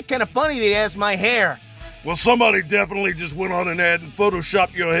find it kind of funny that he has my hair. Well, somebody definitely just went on ahead and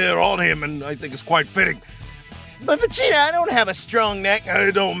photoshopped your hair on him, and I think it's quite fitting. But Vegeta, I don't have a strong neck.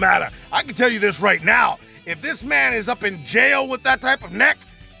 It don't matter. I can tell you this right now. If this man is up in jail with that type of neck,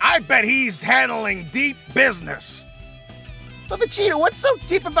 I bet he's handling deep business. But Vegeta, what's so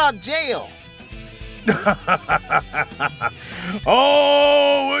deep about jail?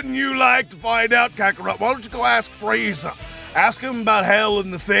 Oh, wouldn't you like to find out, Kakarot? Why don't you go ask Frieza? Ask him about hell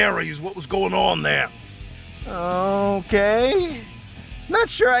and the fairies, what was going on there. Okay. Not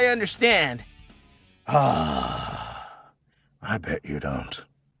sure I understand. I bet you don't.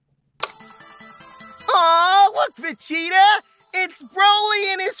 Aw, look, Vegeta! It's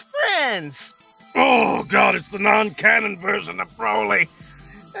Broly and his friends! Oh, God, it's the non-canon version of Broly.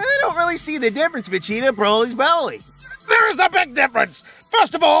 I don't really see the difference, Vegeta. Broly's Broly. There is a big difference.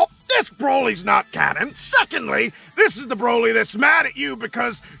 First of all, this Broly's not canon. Secondly, this is the Broly that's mad at you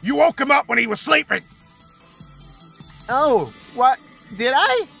because you woke him up when he was sleeping. Oh, what? Did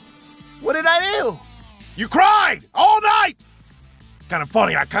I? What did I do? You cried all night. It's kind of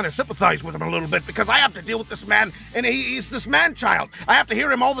funny. I kind of sympathize with him a little bit because I have to deal with this man, and he's this man-child. I have to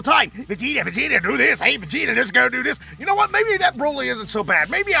hear him all the time. Vegeta, Vegeta, do this. Hey, Vegeta, just go do this. You know what? Maybe that Broly isn't so bad.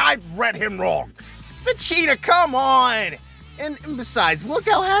 Maybe I've read him wrong. Vegeta, come on! And besides, look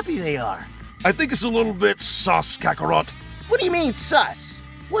how happy they are. I think it's a little bit sus, Kakarot. What do you mean, sus?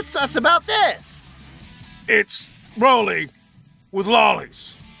 What's sus about this? It's Broly with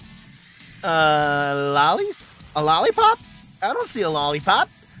lollies. Lollies? A lollipop? I don't see a lollipop.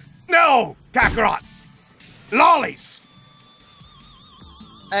 No, Kakarot. Lollies.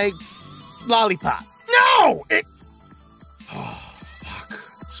 A lollipop. No! Oh, fuck.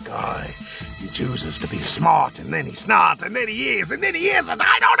 This guy, he chooses to be smart, and then he's not, and then he is, and then he isn't.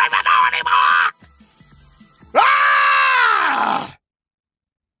 I don't even know anymore! Ah!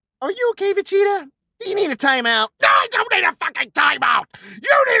 Are you okay, Vegeta? Do you need a timeout? No, I don't need a fucking timeout!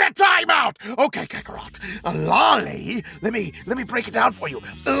 You need a timeout! Okay, Kakarot. A lolly, let me break it down for you.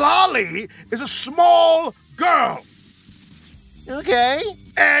 A lolly is a small girl. Okay.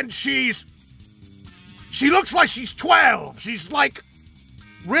 And she looks like she's 12. She's like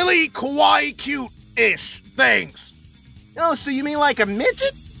really kawaii cute-ish things. Oh, so you mean like a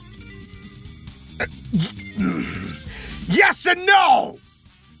midget? Yes and no!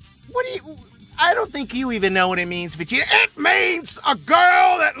 What do you... I don't think you even know what it means, Vegeta. It means a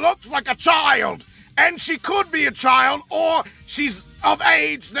girl that looks like a child. And she could be a child, or she's of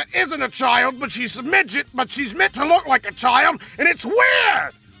age that isn't a child, but she's a midget, but she's meant to look like a child, and it's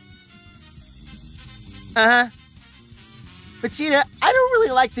weird! Uh-huh. Vegeta, I don't really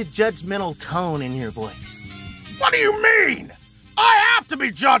like the judgmental tone in your voice. What do you mean? I have to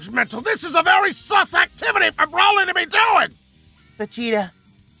be judgmental. This is a very sus activity for Broly to be doing. Vegeta,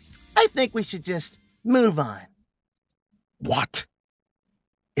 I think we should just move on. What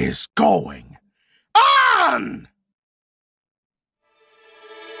is going on?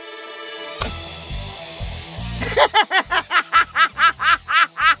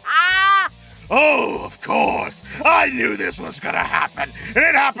 Oh, of course. I knew this was gonna happen. And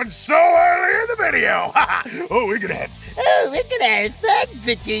it happened so early in the video. Oh, we're gonna have... Oh, we're gonna have fun,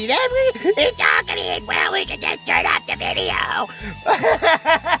 Vegeta. It's all gonna end well. We can just turn off the video.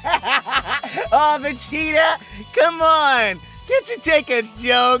 Oh, Vegeta, come on. Can't you take a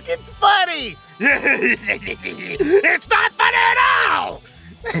joke? It's funny. It's not funny at all!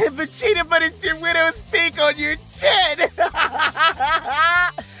 Vegeta, but it's your widow's peak on your chin. It's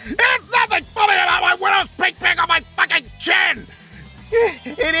nothing funny about my widow's peak on my fucking chin!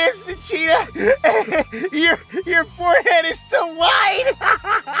 It is, Vegeta. Your forehead is so wide.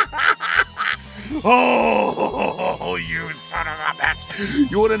 Oh, you son of a bitch!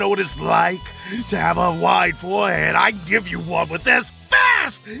 You wanna know what it's like to have a wide forehead? I can give you one with this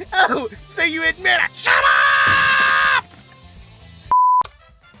fist! Oh, so you admit it. Shut up!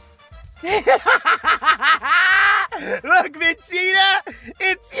 Look, Vegeta,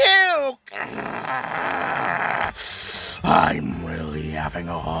 it's you. I'm really having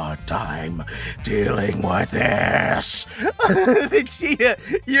a hard time dealing with this. Vegeta,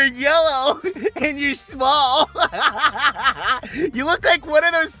 you're yellow and you're small. You look like one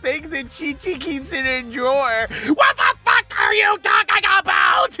of those things that Chi-Chi keeps in her drawer. What the fuck are you talking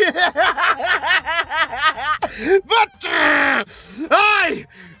about? But I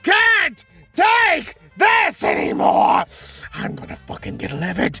can't take this anymore. I'm gonna fucking get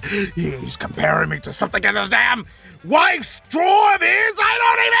livid. He's comparing me to something in the damn white straw of his I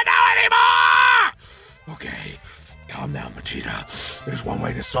don't even know anymore! Okay, calm down, Vegeta. There's one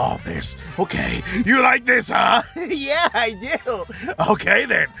way to solve this. Okay, you like this, huh? Yeah, I do. Okay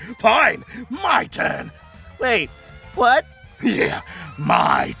then, fine. My turn. Wait, what? Yeah,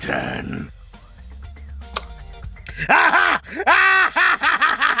 my turn. I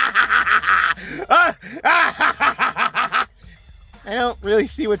don't really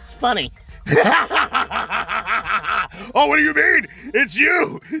see what's funny. Oh, what do you mean? It's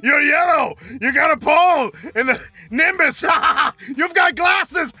you! You're yellow! You got a pole in the nimbus! You've got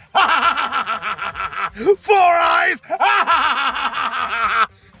glasses! 4 eyes!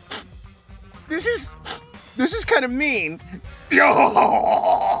 This is kind of mean. Yo!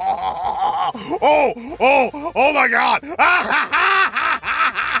 Oh my God!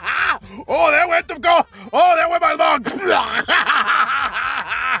 Oh, there went the go! Oh, there went my lung!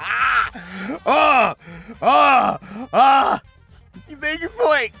 You made your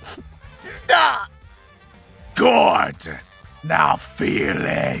point. Just stop. Good! Now feel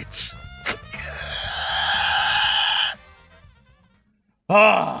it!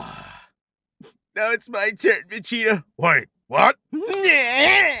 Now it's my turn, Vegeta. Wait, what?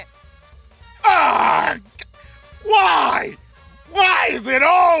 Yeah. Why? Why is it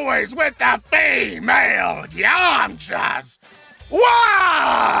always with the female Yamchas?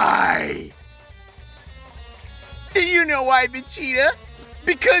 Why? You know why, Vegeta?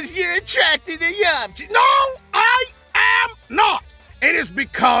 Because you're attracted to Yamcha. No, I am not. It is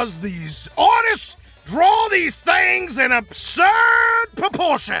because these artists draw these things in absurd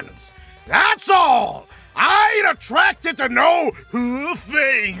proportions. That's all. I ain't attracted to no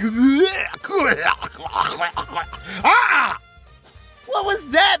thing. What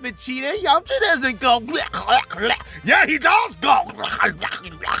was that, Vegeta? Yamcha doesn't go. Yeah, he does go.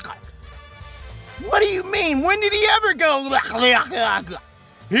 What do you mean? When did he ever go?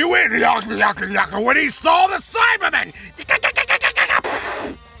 He went when he saw the Cybermen.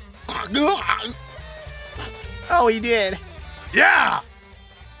 Oh, he did. Yeah.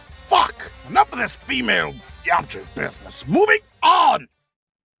 Fuck. Enough of this female Yamcha business. Moving on.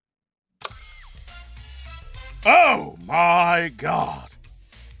 Oh my God.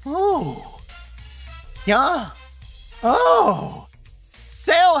 Oh. Yeah. Oh.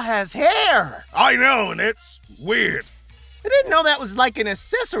 Cell has hair. I know, and it's weird. I didn't know that was like an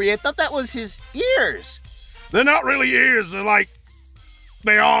accessory. I thought that was his ears. They're not really ears. They're like,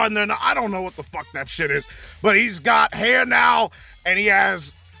 they are and they're not. I don't know what the fuck that shit is. But he's got hair now, and he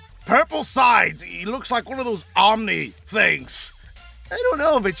has purple sides. He looks like one of those Omni things. I don't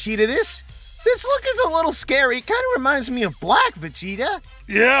know, Vegeta. This look is a little scary. It kind of reminds me of Black, Vegeta.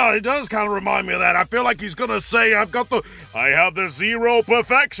 Yeah, it does kind of remind me of that. I feel like he's gonna say, I have the zero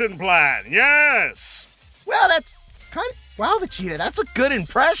perfection plan. Yes. Well, that's kind of, wow, Vegeta, that's a good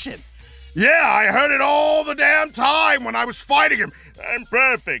impression. Yeah, I heard it all the damn time when I was fighting him. I'm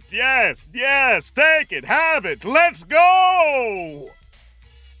perfect. Yes, take it, have it, let's go.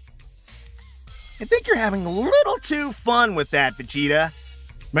 I think you're having a little too fun with that, Vegeta.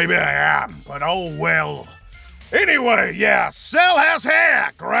 Maybe I am, but oh well. Anyway, yeah, Cell has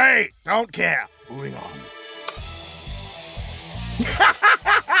hair. Great, don't care. Moving on.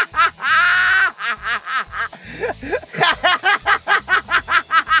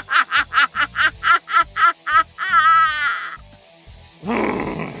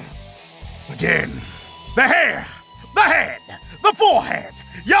 Again. The hair, the head, the forehead.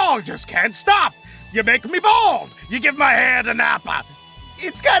 Y'all just can't stop. You make me bald. You give my hair to Nappa.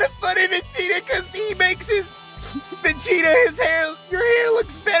 It's kind of funny, Vegeta, because he makes his... Vegeta, your hair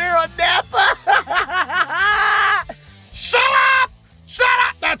looks better on Nappa. Shut up! Shut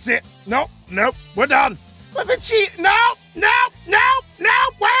up! That's it. Nope, we're done. But Vegeta... No,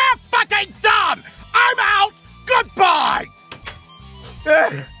 we're fucking done! I'm out! Goodbye!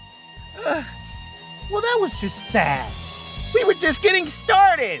 Well, that was just sad. We were just getting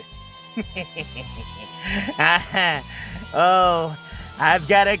started. Oh, I've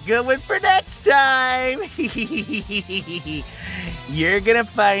got a good one for next time. You're gonna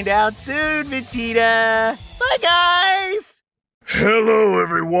find out soon, Vegeta. Bye, guys. Hello,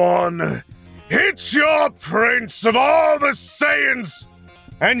 everyone. It's your Prince of all the Saiyans.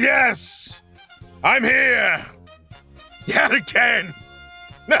 And yes, I'm here. Yet again.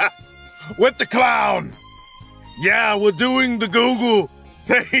 With the clown. Yeah, we're doing the Google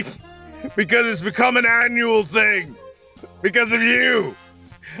thing because it's become an annual thing. Because of you.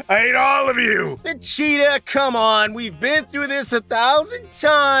 I hate all of you. Vegeta, come on. We've been through this 1,000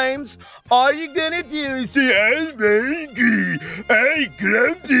 times. All you're gonna do is say, I'm angry, I'm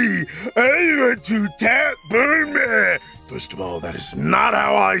grumpy, I want to tap Bulma. First of all, that is not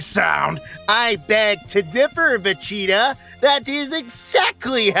how I sound. I beg to differ, Vegeta. That is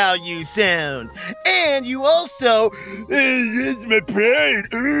exactly how you sound. And you also... Yes, my pride.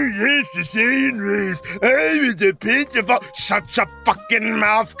 Oh, yes, the Saiyan race. I was a prince of all... Shut your fucking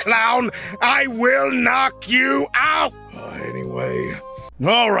mouth, clown. I will knock you out. Anyway.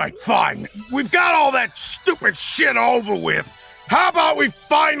 All right, fine. We've got all that stupid shit over with. How about we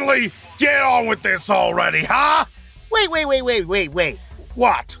finally get on with this already, huh? Wait.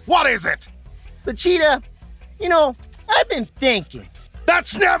 What? What is it? Vegeta, you know, I've been thinking.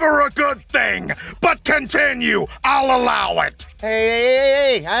 That's never a good thing, but continue. I'll allow it.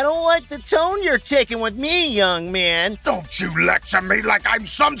 Hey, I don't like the tone you're taking with me, young man. Don't you lecture me like I'm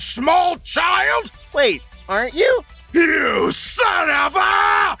some small child. Wait, aren't you? You son of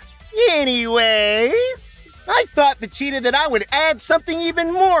a... Anyways, I thought, Vegeta, that I would add something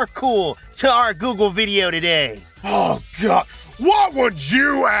even more cool to our Google video today. Oh, God. What would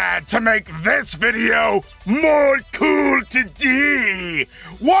you add to make this video more cool today?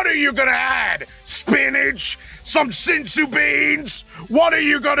 What are you gonna add? Spinach? Some sensu beans? What are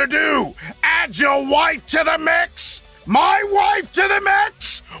you gonna do? Add your wife to the mix? My wife to the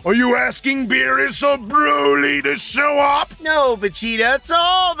mix? Are you asking Beerus or Broly to show up? No, Vegeta, it's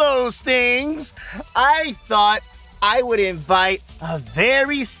all those things. I thought I would invite a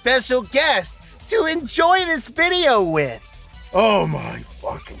very special guest to enjoy this video with. Oh my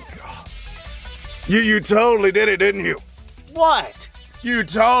fucking God. You totally did it, didn't you? What? You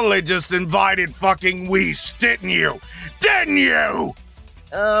totally just invited fucking Whis, didn't you? Didn't you?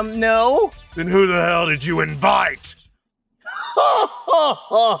 No. Then who the hell did you invite?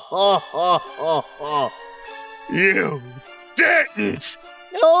 You didn't.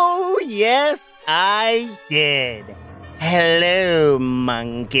 Oh, yes, I did. Hello,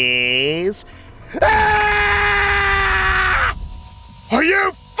 monkeys. Ah! Are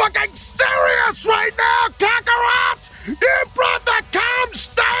you fucking serious right now, Kakarot? You brought the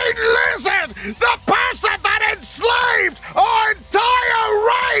calm-stained lizard, the person that enslaved our entire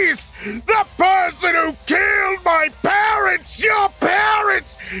race, the person who killed my parents, your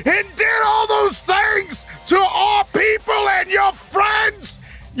parents, and did all those things to our people and your friends.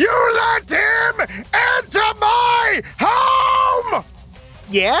 You let him into my home!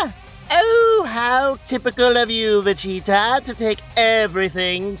 Yeah? Oh, how typical of you, Vegeta, to take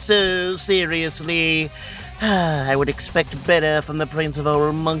everything so seriously. I would expect better from the prince of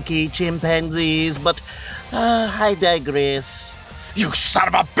all monkey chimpanzees, but I digress. You son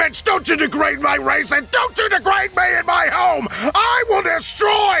of a bitch! Don't you degrade my race and don't you degrade me in my home! I will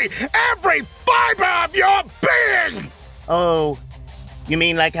destroy every fiber of your being! Oh, you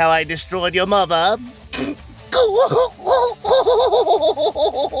mean like how I destroyed your mother? All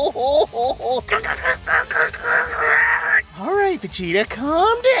right, Vegeta,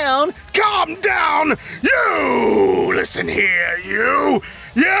 calm down. Calm down! You! Listen here, you!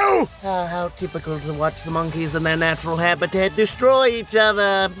 You! How typical to watch the monkeys in their natural habitat destroy each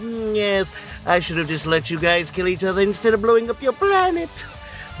other. Yes, I should have just let you guys kill each other instead of blowing up your planet.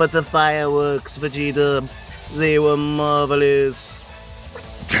 But the fireworks, Vegeta, they were marvelous.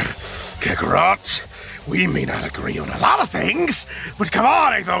 Kakarot, we may not agree on a lot of things, but come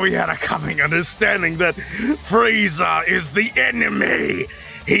on, I thought we had a coming understanding that Frieza is the enemy.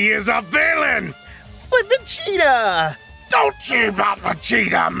 He is a villain. But Vegeta! Don't you about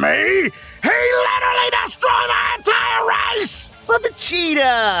Vegeta me! He literally destroyed the entire race! But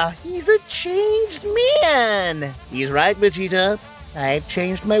Vegeta, he's a changed man. He's right, Vegeta. I've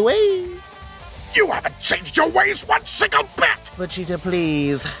changed my ways. You haven't changed your ways one single bit! Vegeta,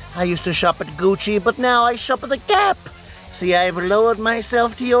 please. I used to shop at Gucci, but now I shop at the Gap. See, I've lowered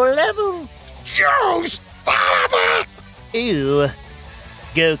myself to your level. You son of a... Ew.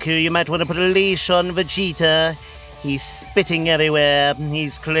 Goku, you might want to put a leash on Vegeta. He's spitting everywhere.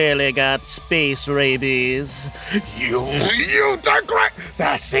 He's clearly got space rabies. You digress!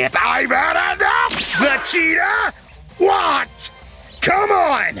 That's it, I've had enough! Vegeta! What? Come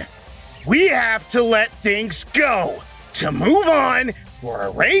on! We have to let things go. To move on, for a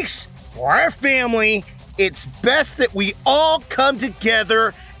race, for our family, it's best that we all come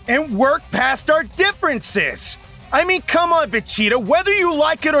together and work past our differences. I mean, come on, Vegeta, whether you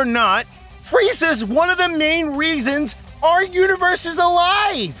like it or not, Frieza's one of the main reasons our universe is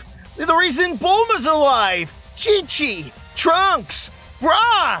alive. The reason Bulma's alive, Chi-Chi, Trunks,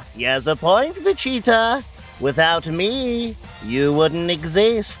 Bra. He has a point, Vegeta. Without me, you wouldn't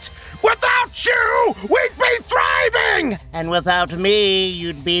exist. Without you, we'd be thriving! And without me,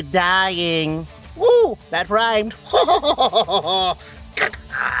 you'd be dying. Woo, that rhymed.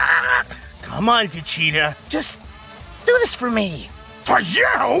 Come on, Vegeta, just do this for me. For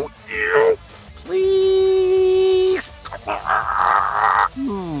you? Please. I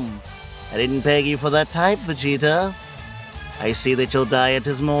didn't peg you for that type, Vegeta. I see that your diet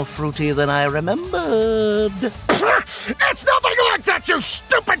is more fruity than I remembered. It's nothing like that, you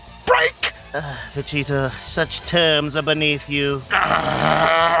stupid freak! Vegeta, such terms are beneath you.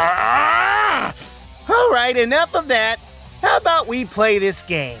 All right, enough of that. How about we play this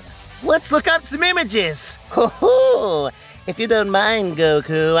game? Let's look up some images. Ho-ho! If you don't mind,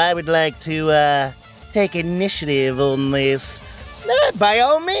 Goku, I would like to, take initiative on this. By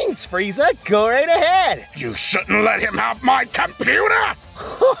all means, Frieza, go right ahead. You shouldn't let him have my computer!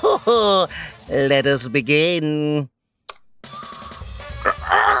 Ho-ho-ho! Let us begin.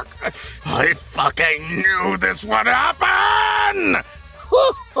 I fucking knew this would happen!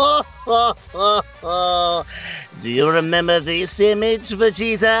 Do you remember this image,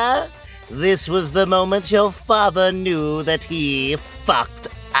 Vegeta? This was the moment your father knew that he fucked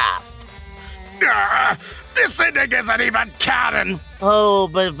up. This ending isn't even canon! Oh,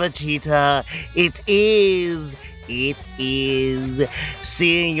 but Vegeta, it is. It is.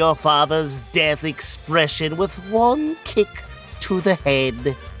 Seeing your father's death expression with one kick to the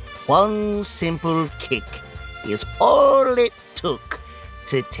head, one simple kick, is all it took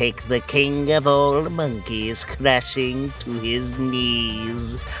to take the king of all monkeys crashing to his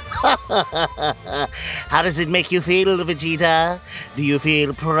knees. How does it make you feel, Vegeta? Do you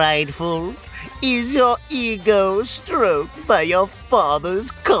feel prideful? Is your ego stroked by your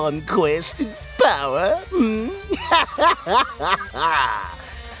father's conquest and power?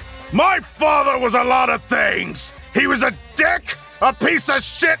 My father was a lot of things. He was a dick, a piece of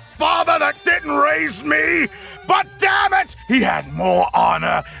shit father that didn't raise me. But damn it, he had more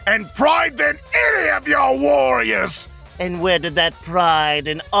honor and pride than any of your warriors. And where did that pride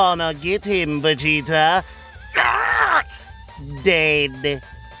and honor get him, Vegeta? Dead.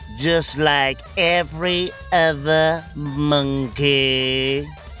 Just like every other monkey.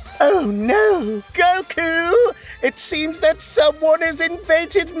 Oh no, Goku! It seems that someone has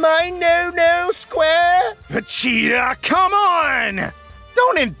invaded my no-no square. Vegeta, come on!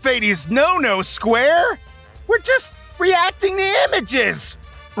 Don't invade his no-no square. We're just reacting to images.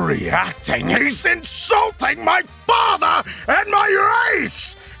 Reacting? He's insulting my father and my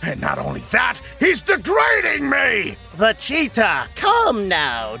race! And not only that, he's degrading me! Vegeta, come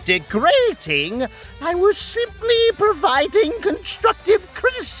now. Degrading? I was simply providing constructive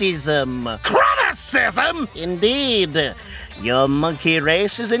criticism. Criticism? Indeed. Your monkey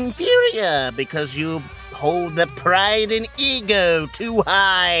race is inferior because you hold the pride and ego too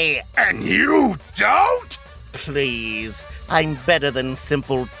high. And you don't? Please, I'm better than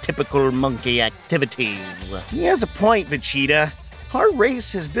simple, typical monkey activities. He has a point, Vegeta. Our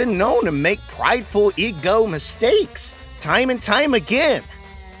race has been known to make prideful ego mistakes, time and time again.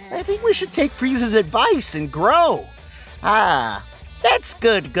 I think we should take Frieza's advice and grow. Ah, that's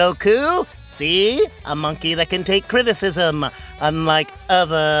good, Goku. See? A monkey that can take criticism, unlike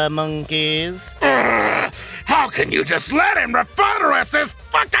other monkeys. How can you just let him refer to us as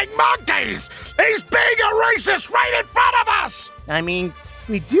fucking monkeys? He's being a racist right in front of us! I mean,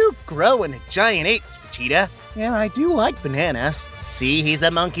 we do grow into giant apes, Vegeta. And I do like bananas. See, he's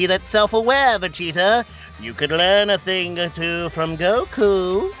a monkey that's self-aware, Vegeta. You could learn a thing or two from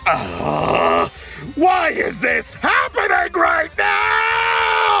Goku. Why is this happening right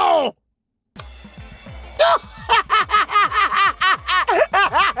now?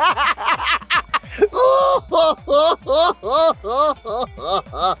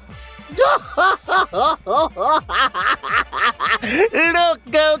 Look,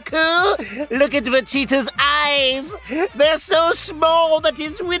 Goku! Look at Vegeta's eyes! They're so small that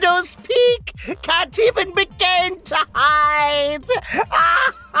his widow's peak can't even begin to hide!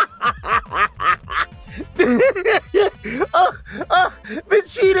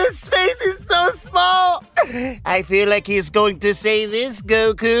 Vegeta's face is so small! I feel like he's going to say this,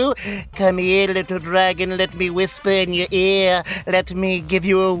 Goku. Come here, little dragon, let me whisper in your ear. Let me give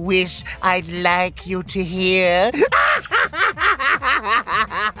you a wish I'd like you to hear.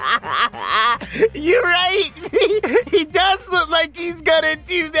 You're right! He does look like he's gonna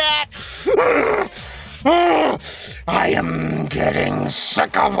do that! I am getting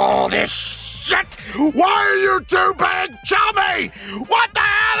sick of all this shit! Why are you two being chummy? What the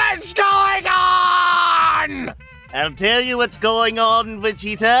hell is going on? I'll tell you what's going on,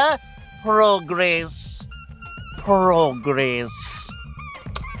 Vegeta. Progress. Progress.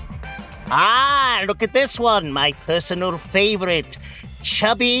 Ah, look at this one, my personal favorite.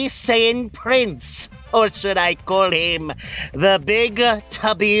 Chubby Saiyan Prince. Or should I call him the Big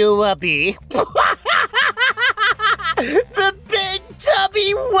Tubby Wubby? The Big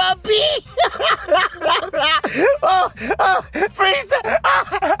Tubby Wubby! Frieza!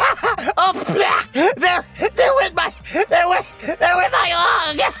 They're with my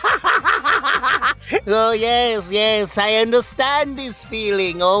arm! Oh, yes, I understand this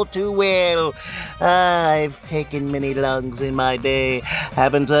feeling all too well. I've taken many lungs in my day,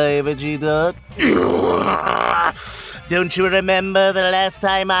 haven't I, Vegeta? Don't you remember the last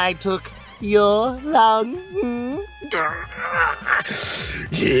time I took your lung?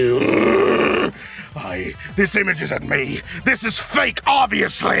 This image isn't me. This is fake,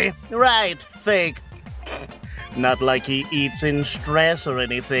 obviously. Right, fake. Not like he eats in stress or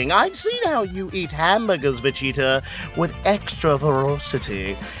anything. I've seen how you eat hamburgers, Vegeta, with extra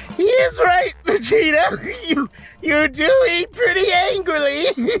ferocity. He is right, Vegeta. You do eat pretty angrily.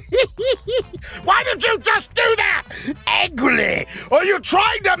 Why did you just do that? Angrily? Are you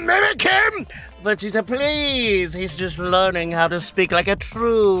trying to mimic him? Vegeta, please. He's just learning how to speak like a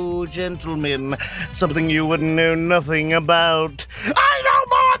true gentleman. Something you would know nothing about. I know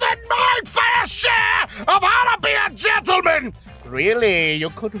more than my fair share of how to be a gentleman! Really?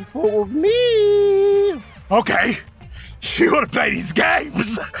 You could fool me. Okay. You want to play these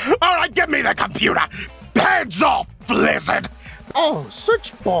games? All right, give me the computer. Hands off, Blizzard! Oh,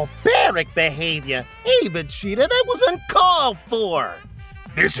 such barbaric behavior. Hey, Vegeta, that was uncalled for.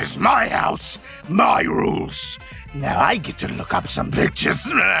 This is my house, my rules. Now I get to look up some pictures.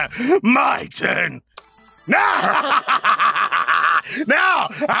 My turn. Now,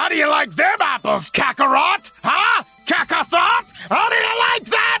 how do you like them apples, Kakarot? Huh? Kakathot? How do you like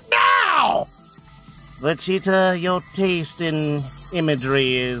that now? Vegeta, your taste in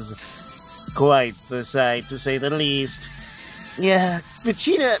imagery is quite the sight, to say the least. Yeah,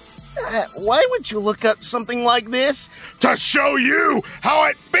 Vegeta, why would you look up something like this? To show you how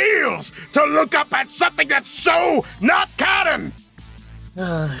it feels to look up at something that's so not canon.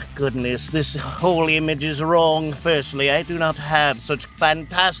 Goodness, this whole image is wrong. Firstly, I do not have such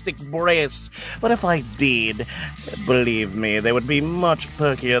fantastic breasts, but if I did, believe me, they would be much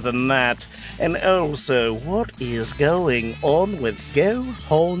perkier than that. And also, what is going on with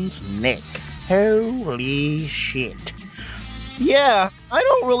Gohan's neck? Holy shit. Yeah, I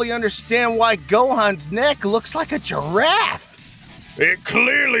don't really understand why Gohan's neck looks like a giraffe. It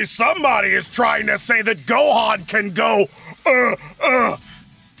clearly somebody is trying to say that Gohan can go,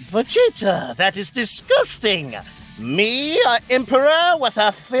 Vegeta, that is disgusting. Me, an emperor with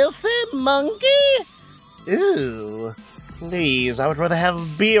a filthy monkey? Ew. Please, I would rather have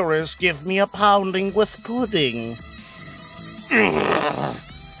Beerus give me a pounding with pudding.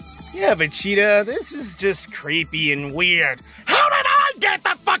 Yeah, Vegeta, this is just creepy and weird. How did I get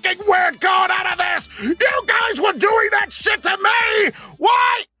the fucking weird code out of this? You guys were doing that shit to me!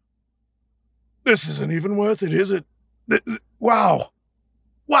 Why? This isn't even worth it, is it? Wow.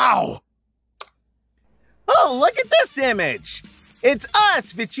 Wow. Oh, look at this image. It's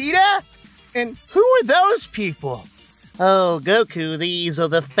us, Vegeta. And who are those people? Oh, Goku, these are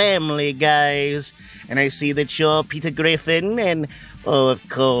the family guys. And I see that you're Peter Griffin and, oh, of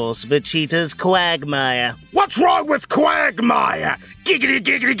course, Vegeta's Quagmire. What's wrong with Quagmire? Giggity,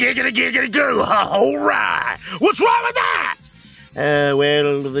 giggity, giggity, giggity, goo. All right. What's wrong with that?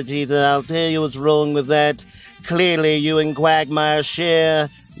 Well, Vegeta, I'll tell you what's wrong with that. Clearly, you and Quagmire share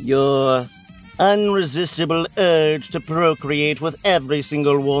your unresistible urge to procreate with every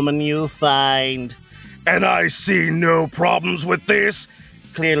single woman you find. And I see no problems with this.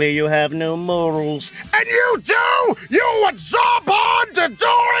 Clearly, you have no morals. And you do? You would Zarbon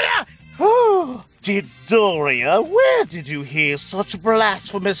Dodoria? Oh, Dodoria, where did you hear such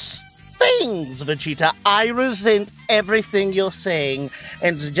blasphemous things, Vegeta? I resent everything you're saying,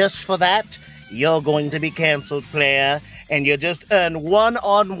 and just for that, you're going to be cancelled, player, and you just earn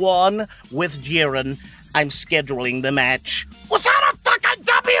one-on-one with Jiren. I'm scheduling the match. Was that a fucking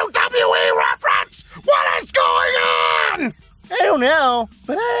WWE reference? What is going on? I don't know,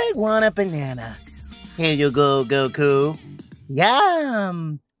 but I want a banana. Here you go, Goku.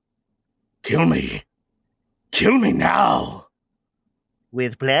 Yum. Kill me. Kill me now.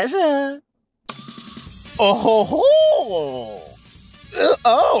 With pleasure. Oh ho ho!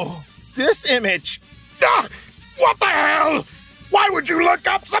 Oh, this image. Ah, what the hell? Why would you look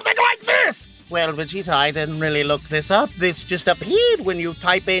up something like this? Well, Vegeta, I didn't really look this up. This just appeared when you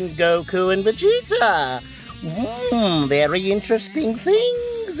type in Goku and Vegeta. Very interesting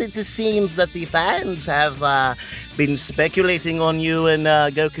things. It seems that the fans have been speculating on you and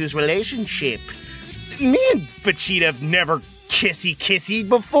Goku's relationship. Me and Vegeta have never kissy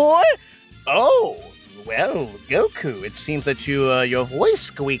before. Oh, well, Goku, it seems that your voice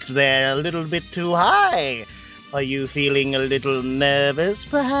squeaked there a little bit too high. Are you feeling a little nervous,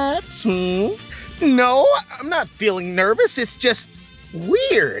 perhaps? No, I'm not feeling nervous. It's just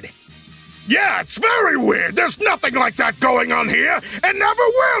weird. Yeah, it's very weird. There's nothing like that going on here, and never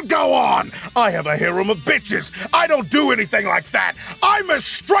will go on. I have a harem of bitches. I don't do anything like that. I'm as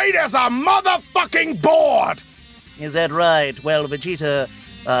straight as a motherfucking board. Is that right? Well, Vegeta,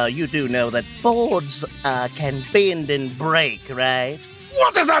 you do know that boards can bend and break, right?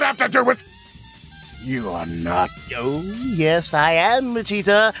 What does that have to do with... You are not... Oh, yes, I am,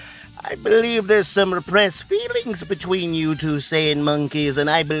 Vegeta. I believe there's some repressed feelings between you two Saiyan monkeys,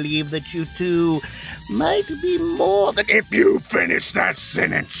 and I believe that you two might be more than... If you finish that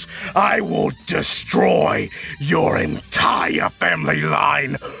sentence, I will destroy your entire family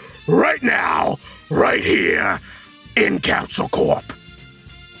line right now, right here, in Council Corp.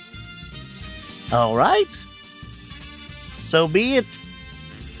 All right. So be it.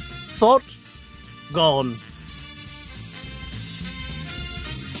 Thought gone.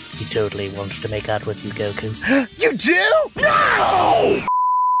 He totally wants to make out with you, Goku. You do? No!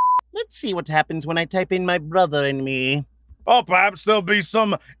 Let's see what happens when I type in my brother and me. Oh, perhaps there'll be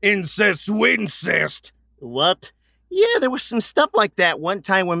some incest. What? Yeah, there was some stuff like that one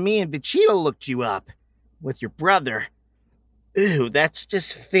time when me and Vegeta looked you up. With your brother. Ooh, that's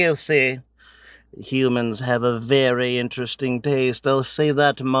just filthy. Humans have a very interesting taste, I'll say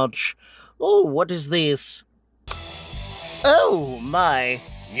that much. Oh, what is this? Oh, my.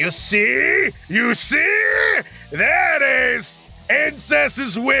 You see? You see? That is incest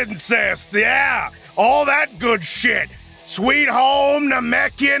is wincest. Yeah, all that good shit. Sweet home,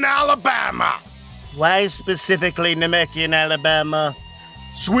 Namekian, Alabama. Why specifically Namekian, Alabama?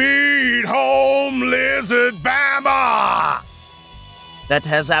 Sweet home, Lizard Bama. That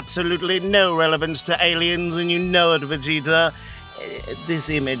has absolutely no relevance to aliens, and you know it, Vegeta. This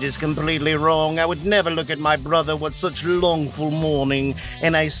image is completely wrong. I would never look at my brother with such longful mourning,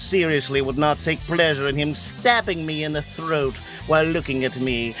 and I seriously would not take pleasure in him stabbing me in the throat while looking at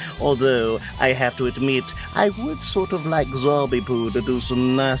me, although I have to admit, I would sort of like Zombie-Poo to do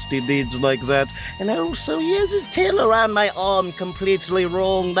some nasty deeds like that. And also, he has his tail around my arm completely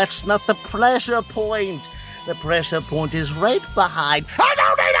wrong. That's not the pressure point. The pressure point is right behind. I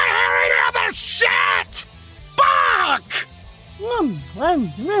don't need to hear any of this shit! Fuck!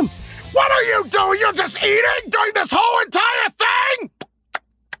 What are you doing? You're just eating during this whole entire thing?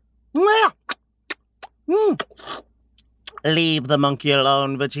 Leave the monkey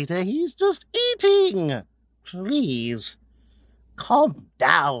alone, Vegeta. He's just eating. Please, calm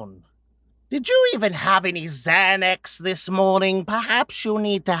down. Did you even have any Xanax this morning? Perhaps you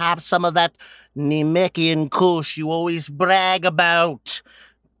need to have some of that Namekian Kush you always brag about.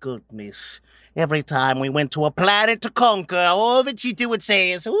 Goodness. Every time we went to a planet to conquer, all Vegeta would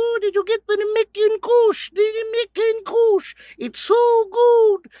say is, "Oh, did you get the Namekian Kush? The Namekian Kush. It's so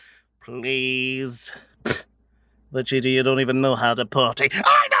good." Please. Vegeta, you don't even know how to party.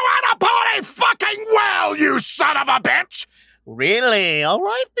 I know how to party fucking well, you son of a bitch! Really? All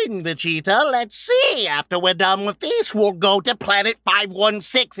right then, Vegeta. Let's see. After we're done with this, we'll go to Planet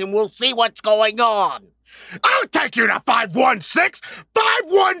 516 and we'll see what's going on. I'll take you to 516!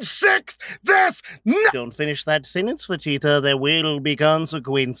 516! This Don't finish that sentence, Vegeta. There will be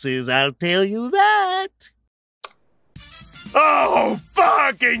consequences, I'll tell you that. Oh,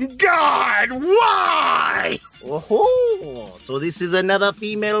 fucking God! Why? Oh, so this is another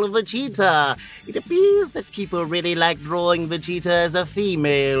female Vegeta. It appears that people really like drawing Vegeta as a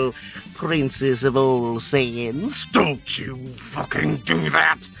female princess of all Saiyans. Don't you fucking do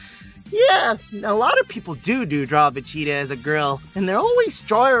that! Yeah, a lot of people do draw Vegeta as a girl, and they always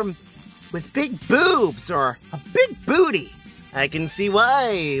draw him with big boobs or a big booty. I can see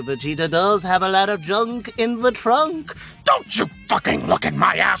why. Vegeta does have a lot of junk in the trunk. Don't you fucking look at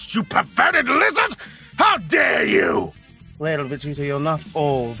my ass, you perverted lizard! How dare you! Well, Vegeta, you're not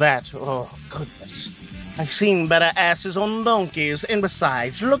all that. Oh, goodness. I've seen better asses on donkeys, and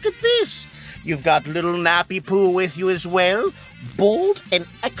besides, look at this. You've got little Nappy Poo with you as well. Bold and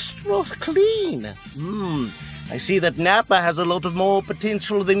extra clean. I see that Nappa has a lot of more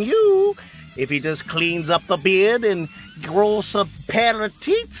potential than you. If he just cleans up the beard and grows a pair of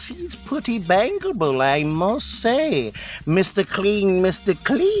teats, he's pretty bangable, I must say. Mr. Clean, Mr.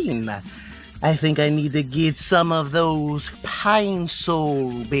 Clean. I think I need to get some of those pine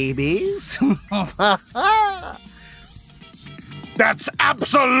soul babies. That's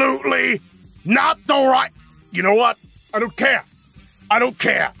absolutely not the right... You know what? I don't care. I don't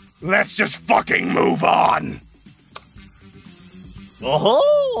care. Let's just fucking move on.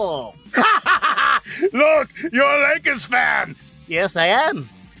 Oh! Look, you're a Lakers fan. Yes, I am.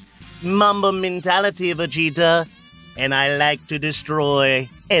 Mamba mentality, Vegeta. And I like to destroy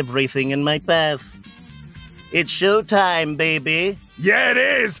everything in my path. It's showtime, baby. Yeah, it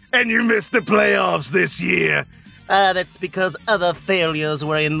is. And you missed the playoffs this year. That's because other failures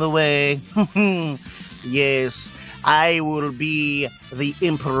were in the way. Yes, I will be the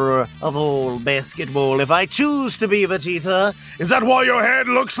emperor of all basketball if I choose to be, Vegeta. Is that why your head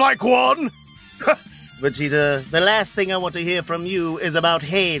looks like one? Vegeta, the last thing I want to hear from you is about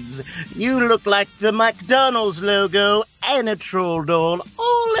heads. You look like the McDonald's logo and a troll doll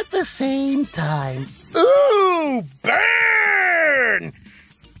all at the same time. Ooh, burn!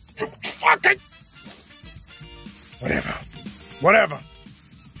 Fucking... Whatever.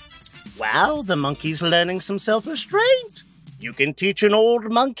 Wow, the monkey's learning some self-restraint. You can teach an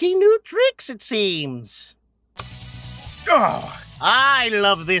old monkey new tricks, it seems. Oh, I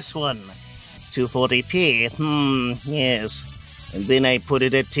love this one. 240p, yes. And then I put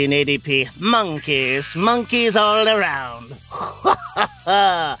it at 1080p. Monkeys all around.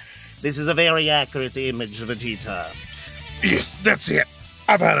 This is a very accurate image, Vegeta. yes, that's it.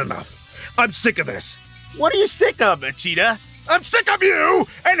 I've had enough. I'm sick of this. What are you sick of, Vegeta? I'm sick of you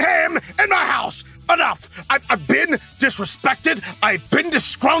and him and my house. Enough. I've been disrespected. I've been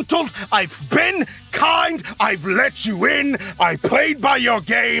disgruntled. I've been kind. I've let you in. I played by your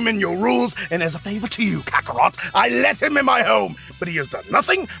game and your rules. And as a favor to you, Kakarot, I let him in my home. But he has done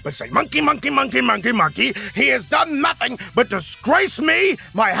nothing but say monkey, monkey, monkey, monkey, monkey. He has done nothing but disgrace me,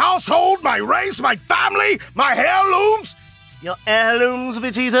 my household, my race, my family, my heirlooms. Your heirlooms,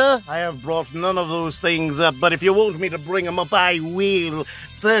 Vegeta? I have brought none of those things up, but if you want me to bring them up, I will.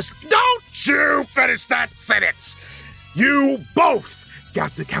 First, Don't you finish that sentence! You both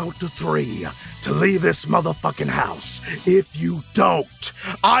got to count to 3 to leave this motherfucking house. If you don't,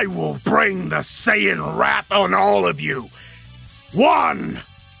 I will bring the Saiyan wrath on all of you. 1,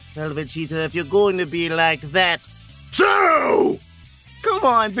 well, Vegeta, if you're going to be like that... 2, Come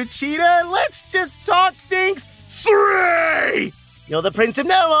on, Vegeta, let's just talk things. 3! You're the prince of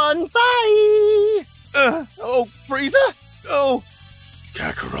no one. Bye! Oh, Frieza? Oh,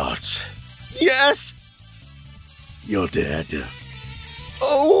 Kakarot, yes. you're dead.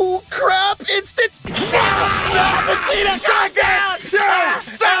 Oh, crap, instant. Vegeta, calm down!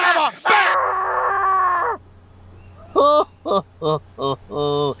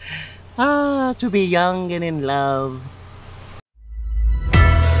 To be young and in love.